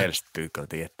vad som helst tycker att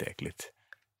det är jätteäckligt.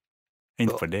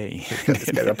 Inte på dig.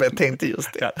 Jag tänkte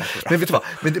just det. Men vet du vad?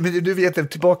 Men du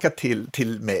vet, tillbaka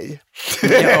till mig.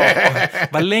 Ja,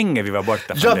 vad länge vi var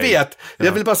borta från jag dig. Vet. Ja.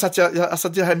 Jag vill bara säga att alltså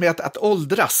det här med att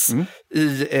åldras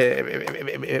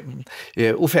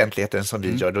i offentligheten som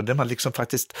vi gör. Då, där man liksom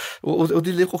faktiskt... Och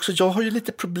det är också, jag har ju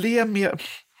lite problem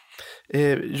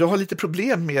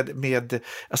med...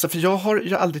 alltså för jag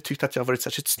har aldrig tyckt att jag har varit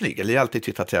särskilt snygg, eller jag har alltid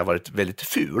tyckt att jag har varit väldigt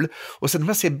ful. Och sen när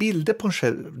man ser bilder på en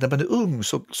själv när man är ung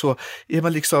så är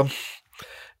man liksom,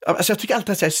 alltså jag tycker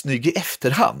alltid att jag är snygg i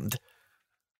efterhand.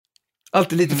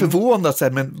 Alltid lite förvånad så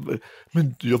här,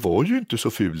 men jag var ju inte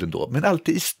så ful ändå. Men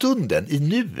alltid i stunden, i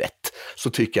nuet, så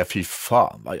tycker jag fy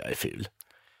fan vad jag är ful.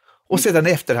 Och sedan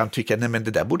i efterhand tycker jag, nej men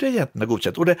det där borde jag egentligen ha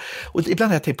godkänt. Och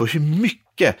ibland har jag tänkt på hur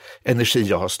mycket energi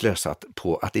jag har slösat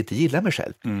på att inte gilla mig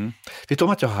själv. Vet du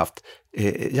om att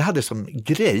jag hade som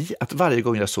grej att varje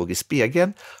gång jag såg i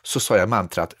spegeln så sa jag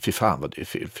mantrat, fy fan vad du är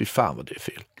ful, fy fan vad du är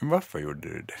ful. Varför gjorde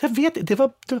du det? Jag vet,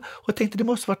 och jag tänkte det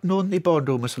måste varit någon i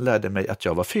barndomen som lärde mig att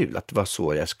jag var ful, att det var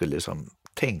så jag skulle liksom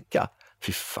tänka,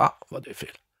 fy fan vad du är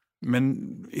ful. Men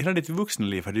hela ditt vuxna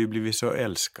liv har du blivit så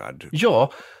älskad.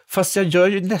 Ja, fast jag gör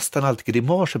ju nästan alltid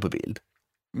grimaser på bild.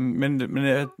 Men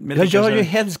jag gör ju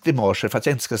helst grimaser för att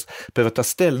jag inte ska behöva ta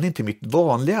ställning till mitt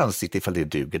vanliga ansikte ifall det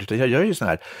duger. Utan jag gör ju såna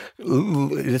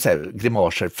här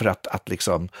grimaser för att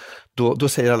liksom, då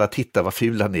säger alla titta vad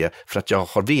ful han är för att jag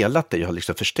har velat det. Jag har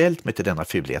liksom förställt mig till denna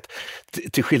fulhet.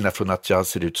 Till skillnad från att jag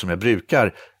ser ut som jag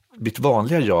brukar. Mitt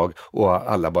vanliga jag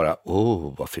och alla bara,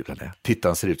 vad ful han är. Titta,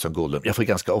 han ser ut som Gollum. Jag får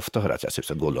ganska ofta höra att jag ser ut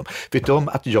som Gollum. Vet du om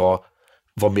att jag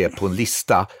var med på en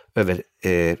lista över,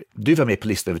 du var med på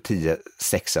listan över 10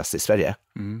 sexas i Sverige.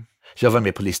 Jag var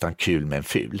med på listan kul men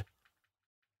ful.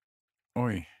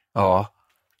 Oj. Ja.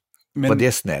 Men, var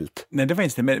det snällt? Nej, det var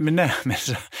inte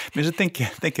men så tänker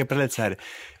jag på det så här.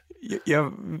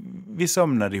 Vi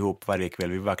somnar ihop varje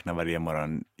kväll, vi vaknar varje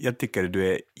morgon. Jag tycker att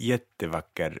du är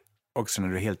jättevacker också när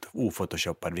du är helt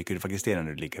ofotoshoppad, vilket du faktiskt är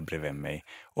när du ligger bredvid mig.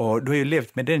 Och du har ju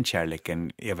levt med den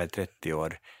kärleken i över 30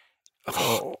 år.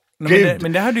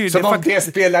 Men det hade ju, som om det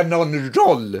spelar någon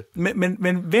roll.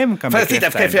 Men vem kan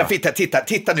bekräfta?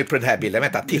 Titta nu på den här bilden.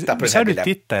 Vänta, titta på den här bilden. bilden.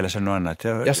 Du titta eller så något annat?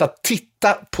 Jag sa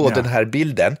titta på den här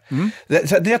bilden.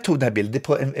 När jag tog den här bilden, det är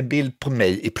på en bild på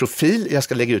mig i profil. Jag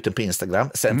ska lägga ut den på Instagram,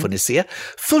 sen får ni se.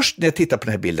 Först när jag tittar på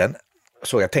den här bilden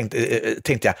så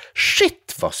tänkte jag,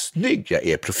 shit vad snygg jag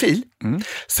är i profil.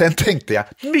 Sen tänkte jag,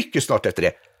 mycket snart efter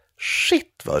det,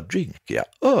 shit vad rynkiga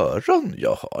öron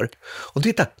jag har. Och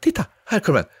titta, här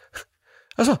kommer den.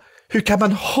 Alltså, hur kan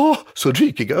man ha så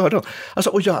rynkiga öron? Alltså,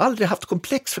 och jag har aldrig haft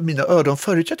komplex för mina öron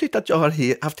förut. Jag tyckte att jag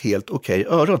har haft helt okej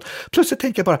öron. Plötsligt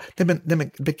tänker jag bara, nej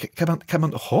men kan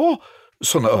man ha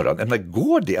såna öron?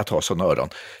 Går det att ha såna öron?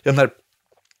 Jag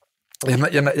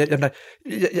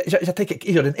tänker,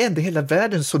 är jag den enda i hela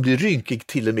världen som blir rynkig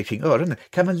till och med kring öronen?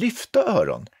 Kan man lyfta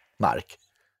öron, Mark?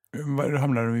 Då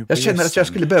hamnar de ju på jag känner att jag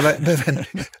skulle behöva en...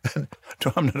 Då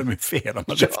hamnar de ju fel om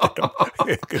man lyfter dem.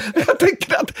 Jag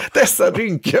tänker att dessa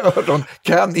rynkiga öron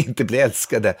kan inte bli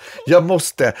älskade. Jag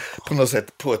måste på något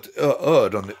sätt på ett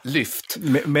öronlyft.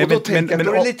 Och då tänker jag,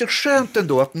 då är det lite skönt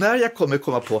ändå att när jag kommer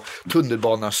komma på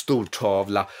tunnelbanans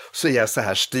stortavla så är jag så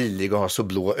här stilig och har så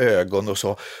blå ögon och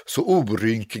så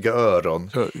orynkiga öron.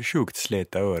 Så sjukt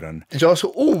släta öron. Ja,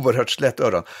 så oerhört släta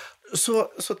öron.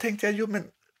 Så tänkte jag,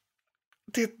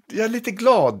 jag är lite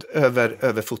glad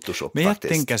över Photoshop. Men jag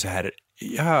faktiskt. tänker så här,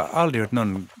 jag har aldrig hört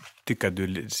någon tycka att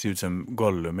du ser ut som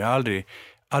Gollum. Jag har aldrig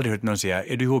hört någon säga,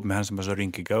 är du ihop med han som har så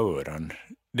rynkiga öron?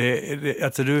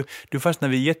 Alltså du fastnar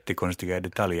vid jättekonstiga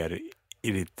detaljer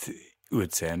i ditt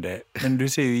utseende, men du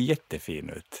ser ju jättefin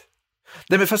ut.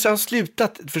 Nej, men fast jag har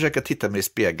slutat försöka titta mig i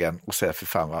spegeln och säga för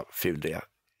fan vad ful det är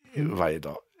varje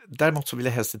dag. däremot så vill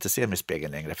jag helst inte se mig i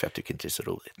spegeln längre, för jag tycker inte det är så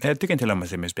roligt. Jag tycker inte om att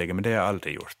se mig i spegeln, men det har jag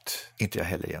aldrig gjort. Inte jag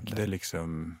heller egentligen. Det är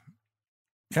liksom...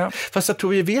 Ja. Fast jag tror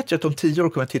vi vet ju att om 10 år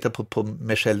kommer jag titta på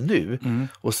mig själv nu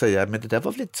och säga, men det där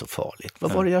var väl inte så farligt.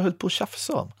 Vad var det jag höll på att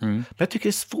tjafsa om? Men jag tycker det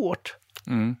är svårt.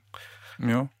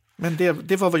 Ja. Men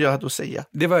det var vad jag hade att säga.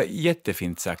 Det var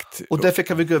jättefint sagt. Och därför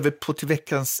kan vi gå över till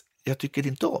veckans jag tycker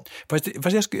inte om. Fast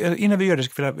innan vi gör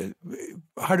det,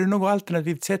 har du något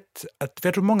alternativt sätt?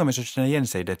 Jag tror många människor känner igen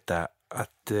sig i detta,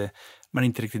 att man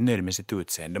inte är riktigt nöjd med sitt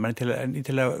utseende. Man är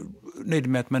inte nöjd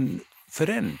med att man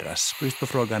förändras. Just på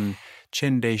frågan,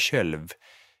 känn dig själv.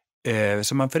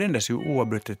 Så man förändras ju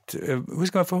oavbrutet. Hur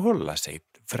ska man förhålla sig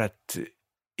för att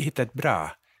hitta ett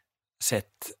bra sätt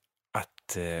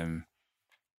att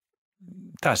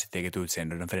ta sitt eget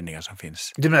utseende och de förändringar som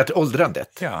finns? Du menar att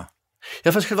åldrandet? Ja.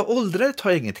 Ja, fast själva åldrandet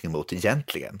har jag ingenting emot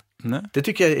egentligen. Nej. Det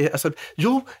tycker jag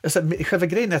är, själva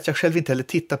grejen är att jag själv inte heller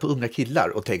tittar på unga killar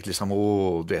och tänker liksom,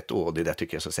 det där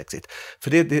tycker jag är så sexigt.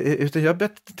 För utan jag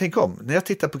börjar tänka om. När jag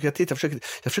tittar på kreativitet,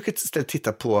 jag försöker istället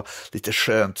titta på lite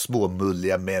skönt,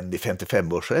 småmulliga män i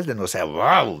 55-årsåldern och säga,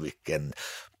 wow, vilken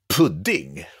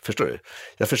pudding, förstår du?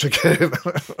 Jag försöker...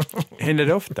 Händer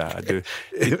det ofta att du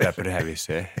tittar på det här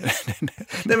viset?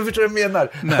 Nej, men förstår du vad jag menar?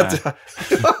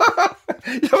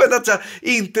 Jag menar att jag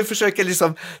inte försöker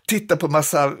liksom titta på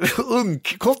massa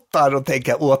ungkottar och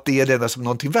tänka att det är det som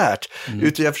någonting värt.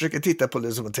 Utan jag försöker titta på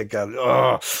det som och tänka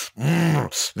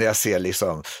när jag ser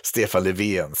liksom Stefan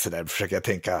Löfven så där försöker jag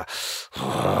tänka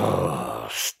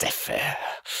Steffe.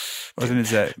 Och sen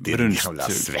så här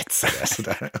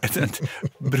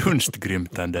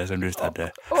brunstgrymtande som du just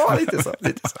hade. Ja, lite så.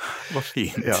 Vad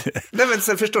fint. Ja. Nej, men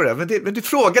sen förstår jag. Men du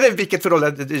frågade vilket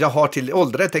förhållande jag har till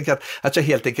åldrar. Jag tänker att jag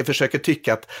helt enkelt försöker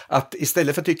tycka att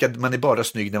istället för att tycka att man är bara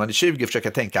snygg när man är 20, försöker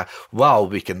jag tänka, wow,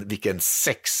 vilken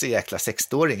sexig jäkla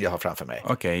 60-åring jag har framför mig.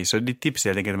 Okej, så ditt tips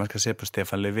är att man ska se på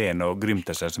Stefan Löfven och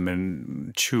grymta sig som en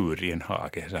tjur i en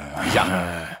hage. Så. Ja.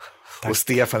 Och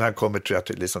Stefan, han kommer, tror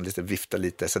jag, liksom lite vifta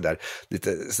lite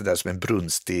sådär som en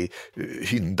brunstig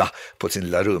hynda på sin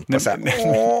lilla rumpa.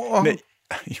 Nej,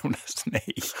 Jonas,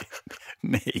 nej.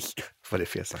 Vad är det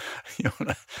fel sagt?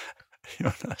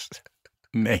 Jonas,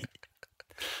 nej.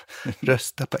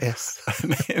 Rösta på S.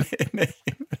 Nej.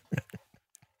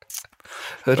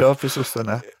 Hör av för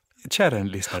sossarna. Kära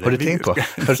lyssnare. Har du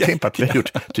tänkt på att vi har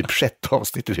gjort typ 6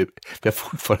 avsnitt nu? Vi har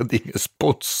fortfarande ingen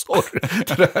sponsor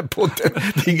till den här podden.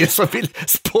 Det är ingen som vill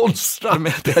sponsra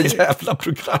det här jävla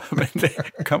programmet.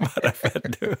 Det kan vara för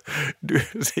att du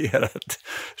säger att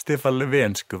Stefan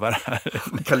Löfven skulle vara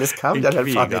Kalles Kaviar har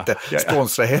fan inte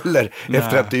sponsra heller.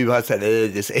 Efter att du har sagt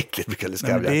det är så äckligt med Kalles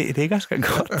Kaviar. Det är ganska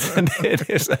gott.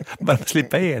 Det är så, man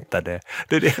slipper äta det.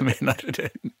 Det är det jag menar.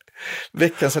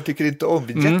 Veckans jag tycker inte om.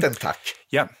 Vinjetten, tack.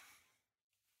 Ja.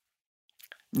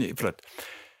 Förlåt.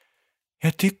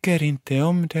 Jag tycker inte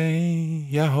om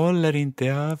dig, jag håller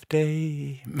inte av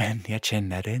dig, men jag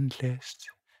känner ändlös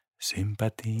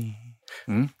sympati.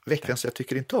 Veckans jag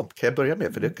tycker inte om. Kan jag börja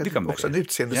med? För det kan också en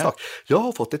utseende sak. Jag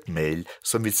har fått ett mejl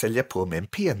som vill sälja på med en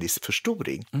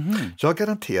penisförstoring. Jag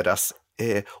garanteras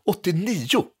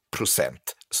 89%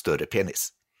 större penis.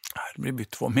 Det blir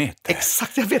 2 meter.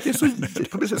 Exakt, jag vet. Det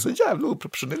kommer se så jävla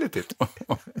oproportionerligt ut.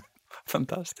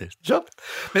 Fantastiskt. Ja,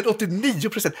 men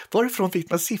 89%. Varifrån fick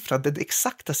man siffran, den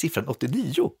exakta siffran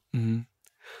 89?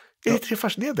 Är det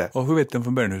fascinerande? Och hur vet du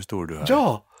från början hur stor du är?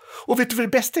 Ja, och vet du vad det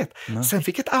bästa är? Sen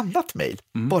fick ett annat mejl,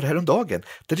 bara häromdagen,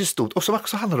 där det stod, och som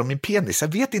också handlar om min penis.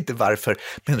 Jag vet inte varför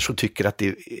människor tycker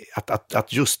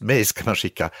att just mig ska man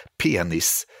skicka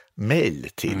penis-mejl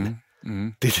till.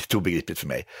 Det är lite obegripligt för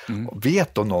mig.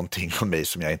 Vet de någonting om mig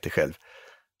som jag inte själv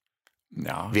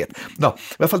vet? I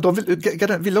alla fall, de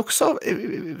vill också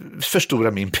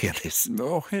förstora min penis.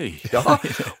 Hej. Ja,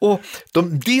 och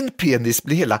din penis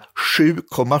blir hela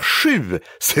 7,7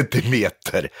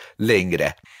 centimeter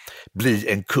längre. Bli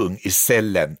en kung i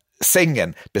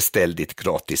sängen, beställ ditt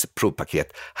gratis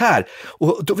provpaket här.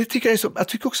 Och då tycker jag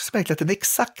tycker också så märkligt att den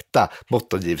exakta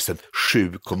måttangivelsen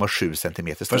 7,7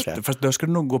 centimeter. Fast då ska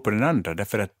du nog gå på den andra,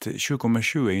 därför att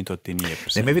 7,7 är ju inte 89%.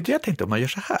 Nej, men vet du, jag tänkte om man gör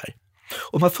så här.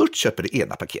 Om man först köper det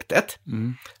ena paketet,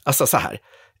 alltså så här,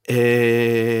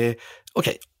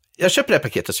 okej, jag köper det här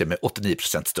paketet som är med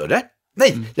 89% större.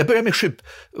 Nej, jag börjar med 7.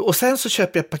 Och sen så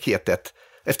köper jag paketet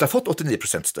efter att ha fått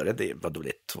 89% större, det var då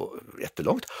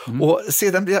jättelångt. Och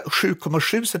sedan blir jag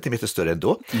 7,7 centimeter större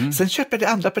ändå. Sen köper jag det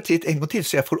andra partiet en gång till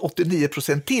så jag får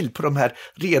 89% till på de här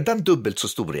redan dubbelt så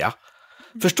stora.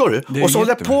 Förstår du? Och så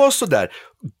håller jag på så där.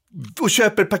 och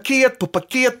köper paket på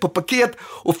paket på paket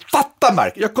och fatta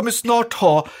Mark, jag kommer snart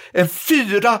ha en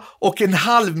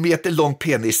 4,5 meter lång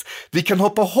penis. Vi kan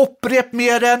hoppa hopprep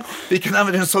med den, vi kan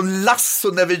använda den som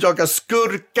lasso när vi jagar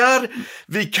skurkar,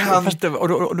 vi kan... Fast,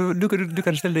 du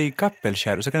kan ställa dig i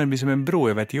Kappelskär och så kan det bli som en bro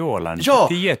över till Åland,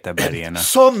 till Götabergarna.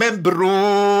 Som en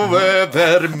bro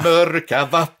över mörka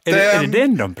vatten. Är det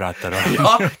den de pratar om?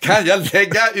 Ja, kan jag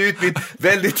lägga ut mitt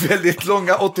väldigt, väldigt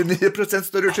långa 89%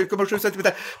 större 7,7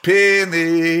 centimeter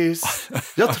penis.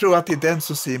 Jag tror att det är den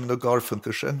som Simon och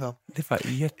Garfunkel sjöng om. Det var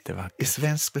jättevackert. I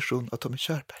svensk version av Tommy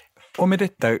Körberg. Och med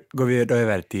detta går vi då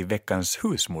över till veckans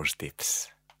husmorstips.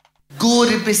 Går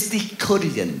i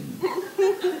bestickkorgen,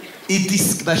 i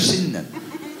diskmaskinen,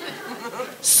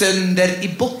 sönder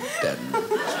i botten.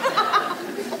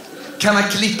 Kan man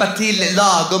klippa till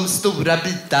lagom stora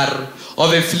bitar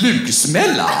av en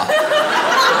flugsmälla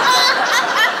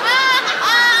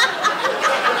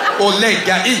och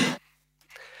lägga i.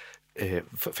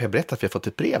 Får jag berätta att vi har fått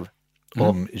ett brev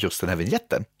om just den här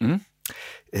vignetten?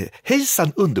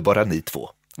 Hejsan underbara ni två.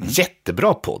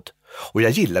 Jättebra podd. Och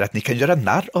jag gillar att ni kan göra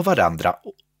narr av varandra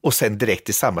och sen direkt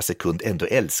i samma sekund ändå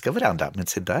älska varandra. Men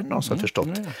se där någon som har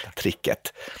förstått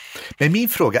tricket. Men min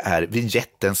fråga är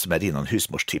vignetten som är inom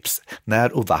husmorstips.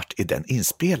 När och vart är den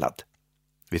inspelad?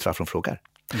 Vet du varför hon frågar?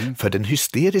 För den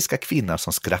hysteriska kvinnan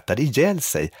som skrattar ihjäl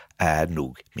sig är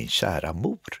nog min kära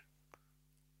mor.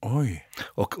 Oj.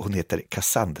 Och hon heter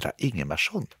Cassandra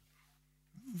Ingemarsson.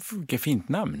 Vilket fint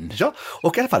namn. Ja,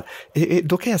 och i alla fall,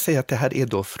 då kan jag säga att det här är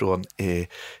då från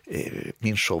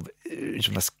min show,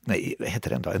 Jonas, nej, vad heter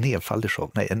den då? En enfaldig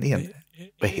show? Nej,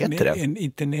 vad heter den?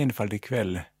 Inte en enfaldig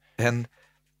kväll. En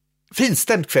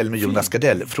finstämd kväll med Jonas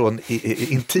Gardell från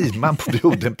Intiman på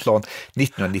Odenplan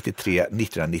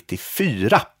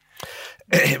 1993-1994.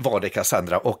 Var det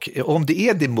Cassandra, och om det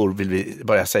är din mor vill vi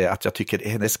bara säga att jag tycker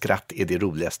hennes skratt är det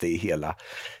roligaste i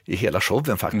hela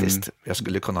showen faktiskt. Jag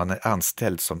skulle kunna ha en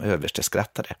anställd som överste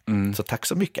skrattare. Så tack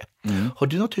så mycket. Har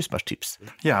du något husmorstips?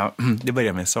 Ja, det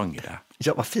börjar med en sång idag.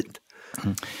 Ja, vad fint.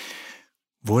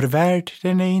 Vår värld,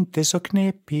 den är inte så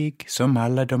knepig som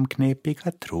alla de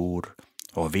knepiga tror.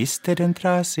 Och visst är den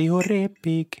trasig och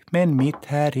repig, men mitt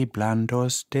här ibland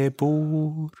oss det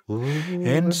bor.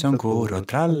 En som går och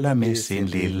trallar med sin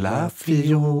lilla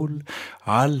fiol.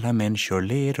 Alla människor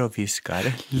ler och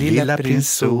viskar, lilla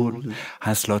prins Sol.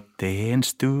 Han slott är en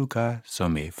stuga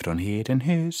som är från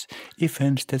Hedenhus. I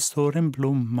fönstret står en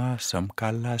blomma som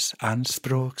kallas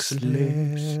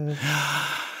anspråkslös.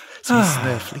 Som en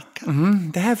snöflicka.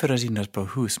 Det här för oss in på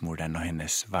husmorden och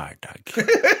hennes vardag.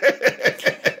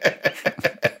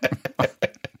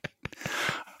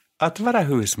 Att vara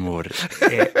husmor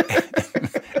är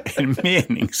en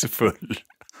meningsfull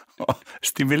och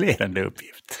stimulerande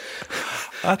uppgift.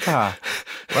 Att ha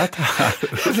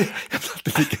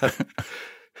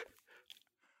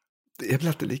Jag blir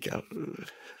inte lika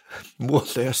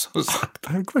mållös som sagt.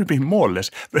 Han kommer bli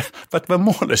mållös. För att vara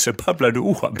mållös så babblar du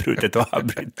oavbrutet och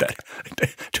avbryter.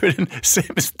 Du är den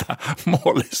sämsta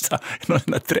mållösa jag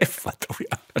någonsin har träffat, tror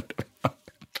jag.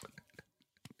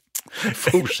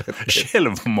 Fortsätt.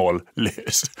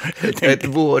 Självmållös. Ett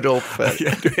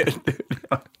vårdoffer.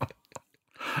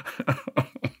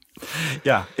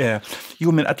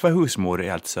 Jo, men att vara husmor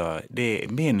är alltså, det är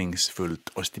meningsfullt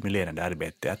och stimulerande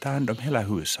arbete att ta hand om hela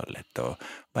hushållet och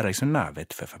vara liksom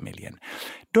navet för familjen.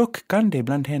 Dock kan det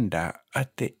ibland hända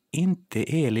att det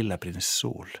inte är lilla prins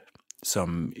Sol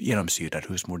som genomsyrar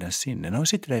husmodens sinne. När hon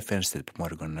sitter där i fönstret på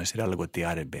morgonen och ser alla gå till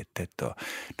arbetet och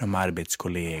de har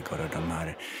arbetskollegor och de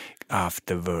har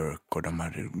after work och de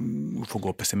får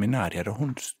gå på seminarier och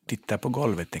hon tittar på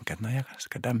golvet och tänker att jag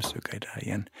ska dammsuga idag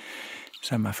igen.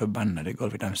 Samma förbannade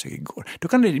golv dammsug igår. Då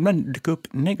kan det ibland dyka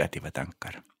upp negativa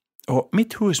tankar. Och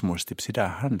mitt husmorstips idag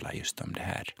handlar just om det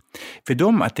här. För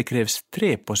dem att det krävs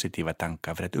 3 positiva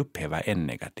tankar för att upphäva en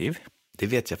negativ. Det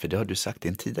vet jag, för det har du sagt i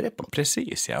en tidigare på.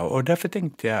 Precis, ja. Och därför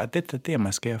tänkte jag att detta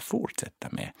tema ska jag fortsätta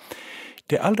med.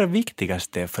 Det allra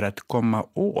viktigaste för att komma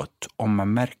åt om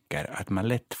man märker att man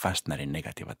lätt fastnar i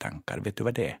negativa tankar. Vet du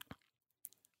vad det är?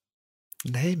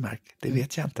 Nej, Mark, det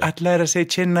vet jag inte. Att lära sig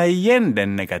känna igen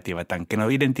den negativa tanken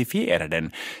och identifiera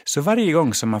den. Så varje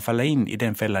gång som man faller in i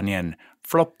den fällan igen,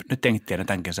 flopp, nu tänkte jag den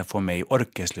tanken som får mig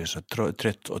orkeslös och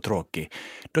trött och tråkig.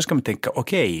 Då ska man tänka,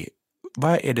 okej,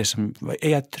 vad är det som, är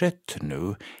jag trött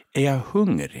nu? Är jag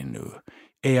hungrig nu?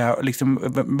 Är jag liksom,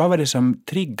 vad var det som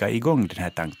triggade igång den här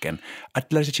tanken?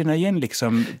 Att lära sig känna igen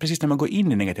liksom, precis när man går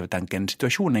in i negativa tanken,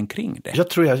 situationen kring det. Jag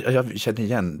tror jag känner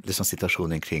igen liksom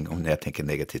situationen kring om när jag tänker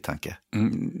negativ tanke.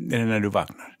 Det är när du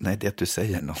vaknar. Nej, det är att du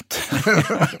säger något.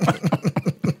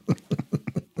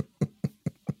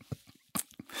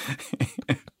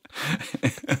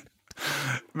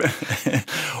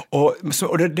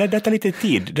 Och det tar lite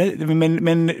tid,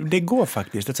 men det går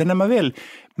faktiskt. Alltså när man väl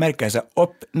märker så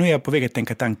nu är jag på väg att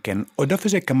tänka tanken, och då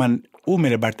försöker man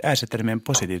omedelbart ersätta det med en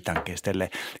positiv tanke istället.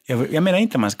 Jag menar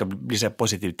inte att man ska bli så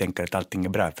positivt tänkare att allting är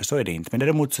bra, för så är det inte. Men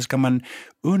däremot så ska man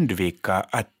undvika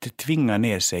att tvinga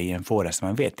ner sig i en fåra som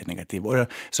man vet är negativ. Och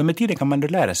så med tiden kan man då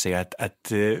lära sig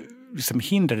att liksom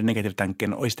hindra den negativa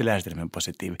tanken och istället ersätta det med en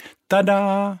positiv.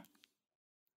 Tada!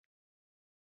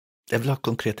 Jag vill ha ett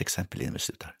konkret exempel innan vi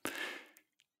slutar.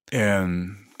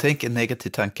 Tänk en negativ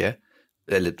tanke,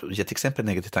 eller ge ett exempel en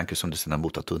negativ tanke som du sedan har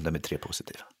motat undan med 3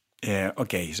 positiva.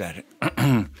 Okej, så här.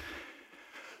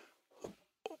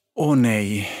 Åh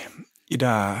nej,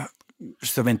 idag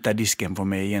så väntar disken på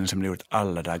mig igen som det gjort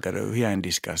alla dagar, och hur jag en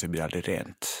diskar så blir det aldrig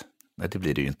rent. Nej, det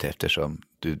blir det ju inte eftersom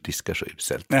du diskar så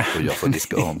uselt och jag får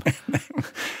diska om.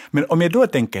 Men om jag då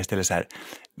tänker istället så här,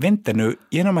 vänta nu,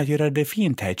 genom att göra det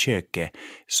fint här i köket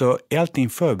så är allting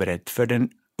förberett för den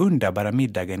underbara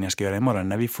middagen jag ska göra imorgon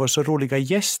när vi får så roliga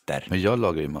gäster. Men jag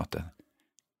lagar ju maten.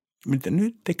 Men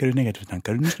nu tänker du negativa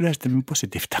tankar, nu ska du läsa med en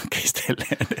positiv tanke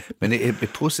istället. Men är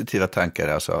positiva tankar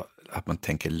alltså att man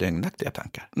tänker lögnaktiga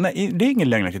tankar? Nej, det är ingen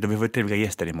lögnaktigt att vi får trevliga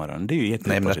gäster imorgon. Det är ju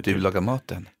jättepositivt. Nej, men att du lagar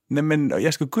maten. Nej, men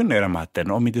jag skulle kunna göra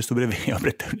maten om inte stod bredvid och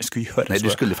berättade hur jag skulle göra. Nej, så.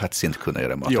 du skulle faktiskt inte kunna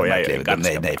göra maten. Jo, jag är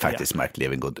ganska nej, faktiskt, Mark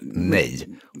Levengood. Nej.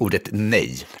 Ordet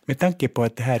nej. Med tanke på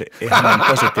att det här är en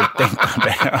positivt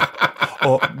tänkande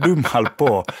och dumhall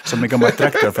på som en gammal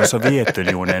traktor från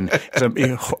Sovjetunionen som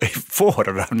är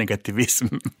fårar av negativism.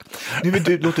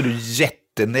 Nu låter du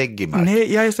jättenäggig, Mark.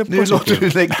 Nej, jag är så positiv. Nu låter du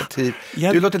negativ.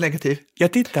 Du låter negativ.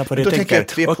 Jag tittar på det och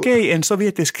tänker, okej, en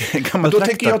sovjetisk gammal då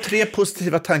traktor. tänker jag 3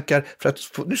 positiva tankar för att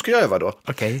nu ska jag öva då.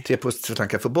 Okej. 3 positiva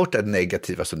tankar, få bort det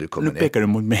negativa som du kommer ner. Nu pekar du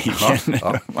mot mig igen.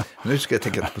 Ja. Nu ska jag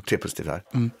tänka på 3 positiva här.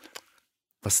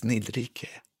 Vad snillrik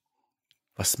jag är.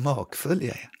 Vad smakfull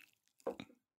jag är.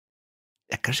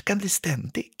 Jag kanske kan bli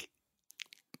ständig.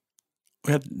 Och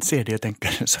jag ser det, jag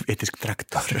tänker en sovjetisk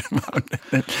traktor.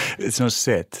 En sån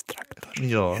söt traktor.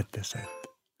 Ja. Jättesöt.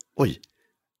 Oj.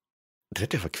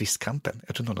 Det var Quizkampen.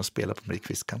 Jag tror någon spelar på mig i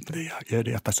Quizkampen. Det är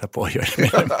det jag passar på att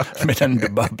göra medan du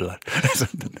babblar.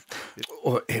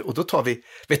 Och då tar vi,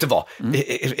 vet du vad,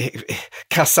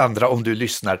 Cassandra, om du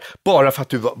lyssnar, bara för att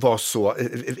du var så,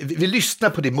 vi lyssnar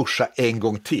på din morsa en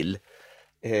gång till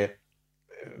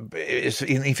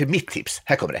inför mitt tips.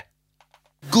 Här kommer det.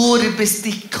 Går i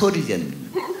bestickkorgen,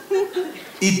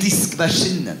 i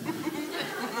diskmaskinen,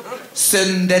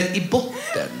 sönder i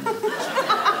botten.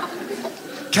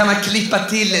 Kan man klippa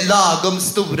till lagom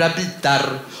stora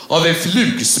bitar av en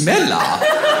flugsmälla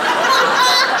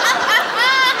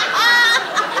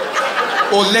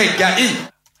och lägga i.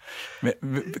 Men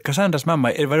Cassandras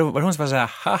mamma, var hon som var så här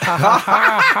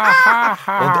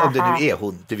ha. Om det nu är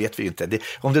hon, det vet vi ju inte.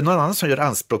 Om det är någon annan som gör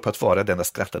anspråk på att vara denna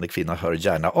skrattande kvinna, hör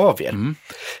gärna av er.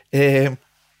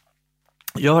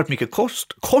 Jag har ett mycket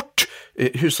kort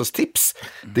hushållstips.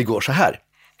 Det går så här.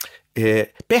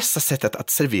 Bästa sättet att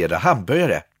servera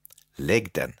hamburgare,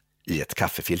 lägg den i ett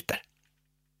kaffefilter.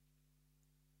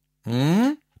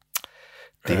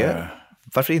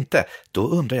 Varför inte? Då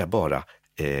undrar jag bara,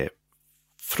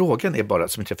 frågan är bara,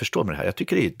 som inte jag förstår med det här, jag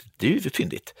tycker det är ju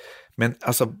fyndigt. Men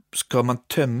alltså, ska man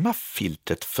tömma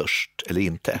filtret först eller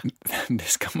inte? Det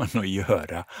ska man nog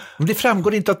göra. Men det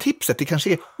framgår inte av tipset, det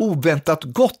kanske är oväntat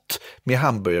gott med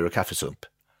hamburgare och kaffesump.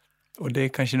 Och det är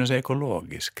kanske något så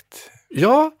ekologiskt.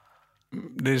 Ja.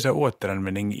 Det är så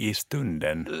återanvändning i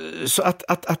stunden. Så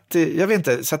att jag vet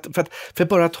inte, så att för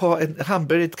bara att ha en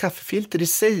hamburgare i ett kaffefilter i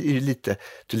sig är ju lite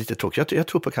tråkigt. Jag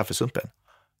tror på kaffesumpen.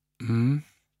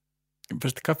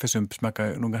 Fast kaffesump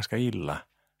smakar nog ganska illa.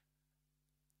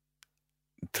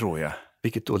 Tror jag.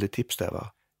 Vilket dåligt tips det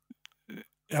var.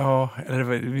 Ja,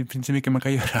 det finns så mycket man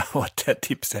kan göra åt det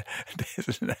tipset.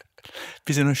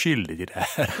 Finns det någon skyldig i det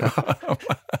här?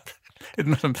 Är det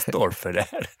någon som står för det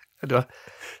här?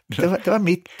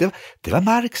 Det var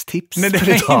Marks tips. Nej, det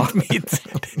är inte mitt.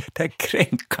 Det är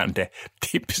kränkande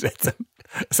tipset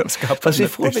som skapar. Fast vi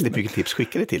får väldigt mycket tips,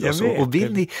 skicka det till oss. Och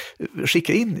vill ni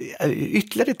skicka in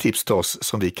ytterligare tips till oss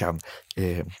som vi kan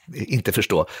inte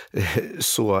förstå,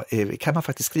 så kan man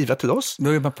faktiskt skriva till oss. Då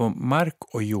är man på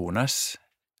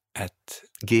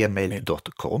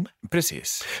markochjonas@gmail.com.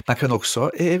 Precis. Man kan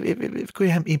också gå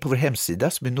in på vår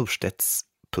hemsida som är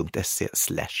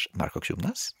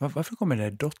norstedts.se/markochjonas. Varför kommer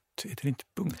det dot? Är det inte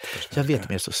punkt? Jag vet, men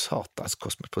jag är så satans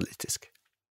kosmopolitisk.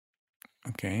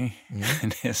 Okej.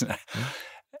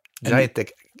 Jag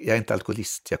är inte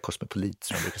alkoholist, jag är kosmopolit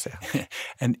som jag brukar säga.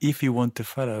 And if you want to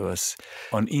follow us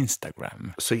on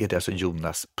Instagram, så är det alltså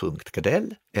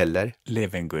jonas.gardell eller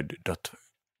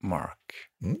levengood.mark.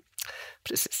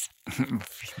 Precis.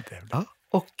 Fint. Ja,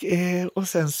 och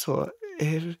sen så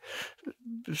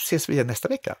ses vi igen nästa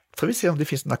vecka. Får vi se om det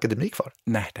finns någon akademi kvar.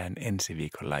 Nähdään ensi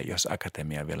viikolla, jos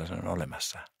akatemia vielä on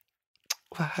olemassa.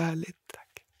 Vad härligt.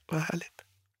 Tack. Vad härligt.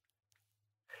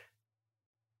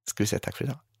 Ska vi säga tack för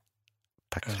idag?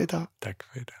 Tack för idag. Tack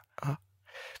för idag. Ja.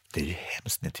 Det är ju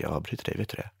hemskt när inte jag avbryter dig, vet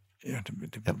du det? Ja,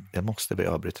 Jag måste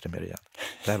börja avbryta det mer igen.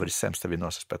 Det här var det sämsta vi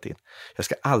någonsin spelat in. Jag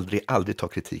ska aldrig ta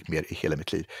kritik mer i hela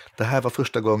mitt liv. Det här var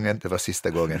första gången, det var sista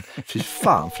gången. Fy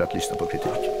fan för att lyssna på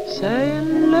kritik. Säg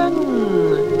en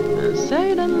lögn,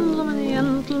 säg den som en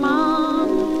gentleman.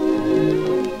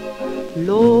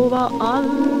 Lova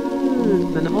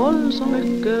allt, men håll så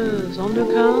mycket som du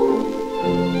kan.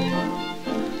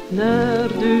 När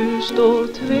du står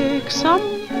tveksam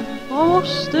och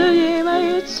måste ge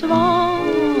mig ett svar,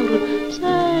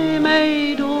 säg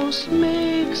mig då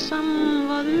smeksam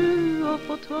vad du har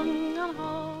på tungan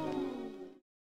har.